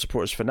can also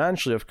support us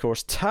financially, of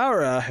course.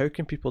 Tara, how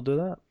can people do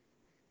that?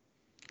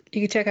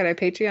 You can check out our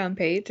Patreon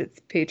page. It's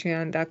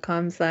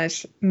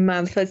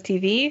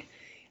patreon.com/MomFuzzTV.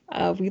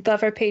 We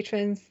love our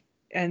patrons,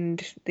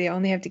 and they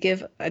only have to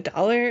give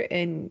 $1,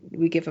 and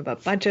we give them a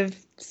bunch of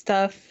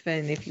stuff.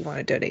 And if you want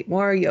to donate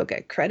more, you'll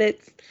get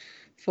credits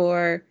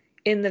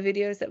in the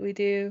videos that we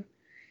do,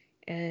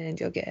 and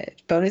you'll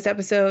get bonus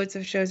episodes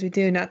of shows we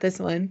do. Not this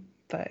one,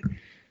 but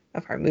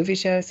of our movie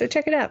show. So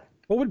check it out.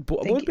 What would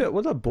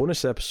a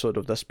bonus episode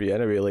of this be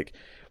anyway? Like,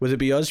 would it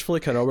be us for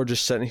like an hour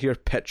just sitting here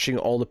pitching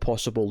all the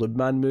possible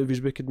Lubman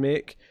movies we could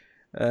make?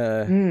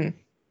 That'd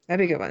be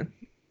a good one.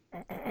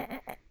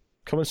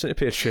 Come and sit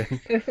to Patreon.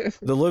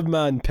 The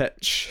Lubman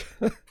pitch.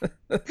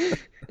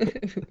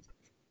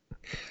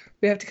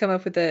 We have to come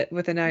up with a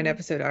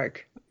 9-episode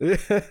arc.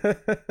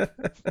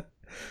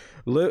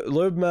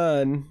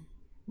 Lubman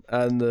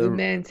and the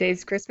Lubman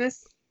Saves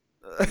Christmas.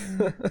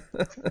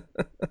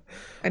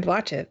 I'd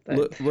watch it,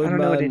 but I don't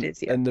know what it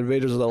is yet. And the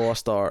Raiders of the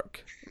Lost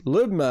Ark.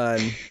 Lubman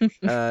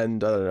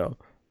and I don't know.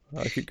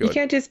 I keep going. You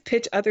can't just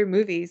pitch other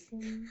movies.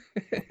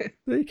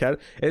 You can.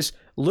 It's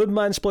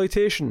Lubman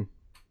exploitation.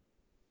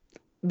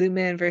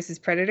 Lubman versus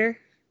Predator.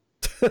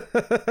 I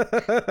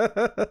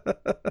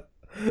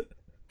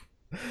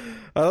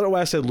don't know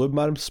why I said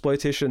Lubman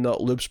exploitation,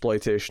 not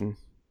Lubsploitation.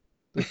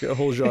 Look at a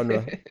whole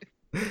genre.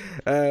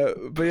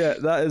 But yeah,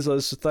 that is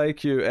us.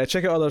 Thank you.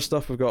 Check out other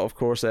stuff we've got, of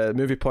course.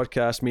 Movie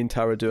podcast. Me and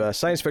Tara do a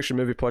science fiction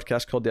movie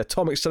podcast called The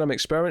Atomic Cinema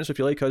Experiment. So if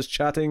you like us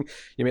chatting,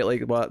 you might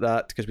like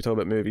that because we talk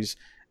about movies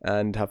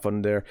and have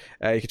fun there.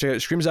 You can check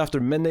out Screams After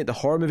Midnight, the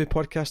horror movie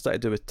podcast that I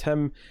do with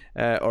Tim,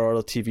 or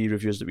other TV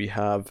reviews that we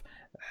have,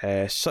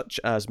 such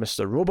as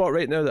Mr. Robot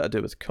right now that I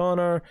do with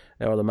Connor,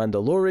 or The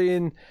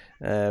Mandalorian,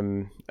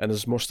 and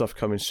there's more stuff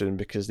coming soon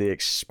because The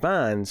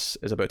Expanse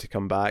is about to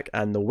come back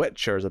and The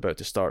Witcher is about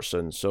to start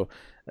soon. So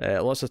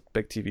lots of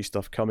big TV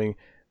stuff coming,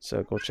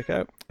 so go check it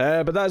out.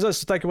 But that is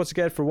us. Thank you once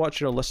again for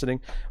watching or listening.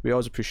 We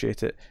always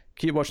appreciate it.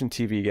 Keep watching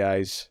TV,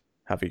 guys.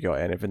 Have you got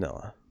any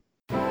vanilla?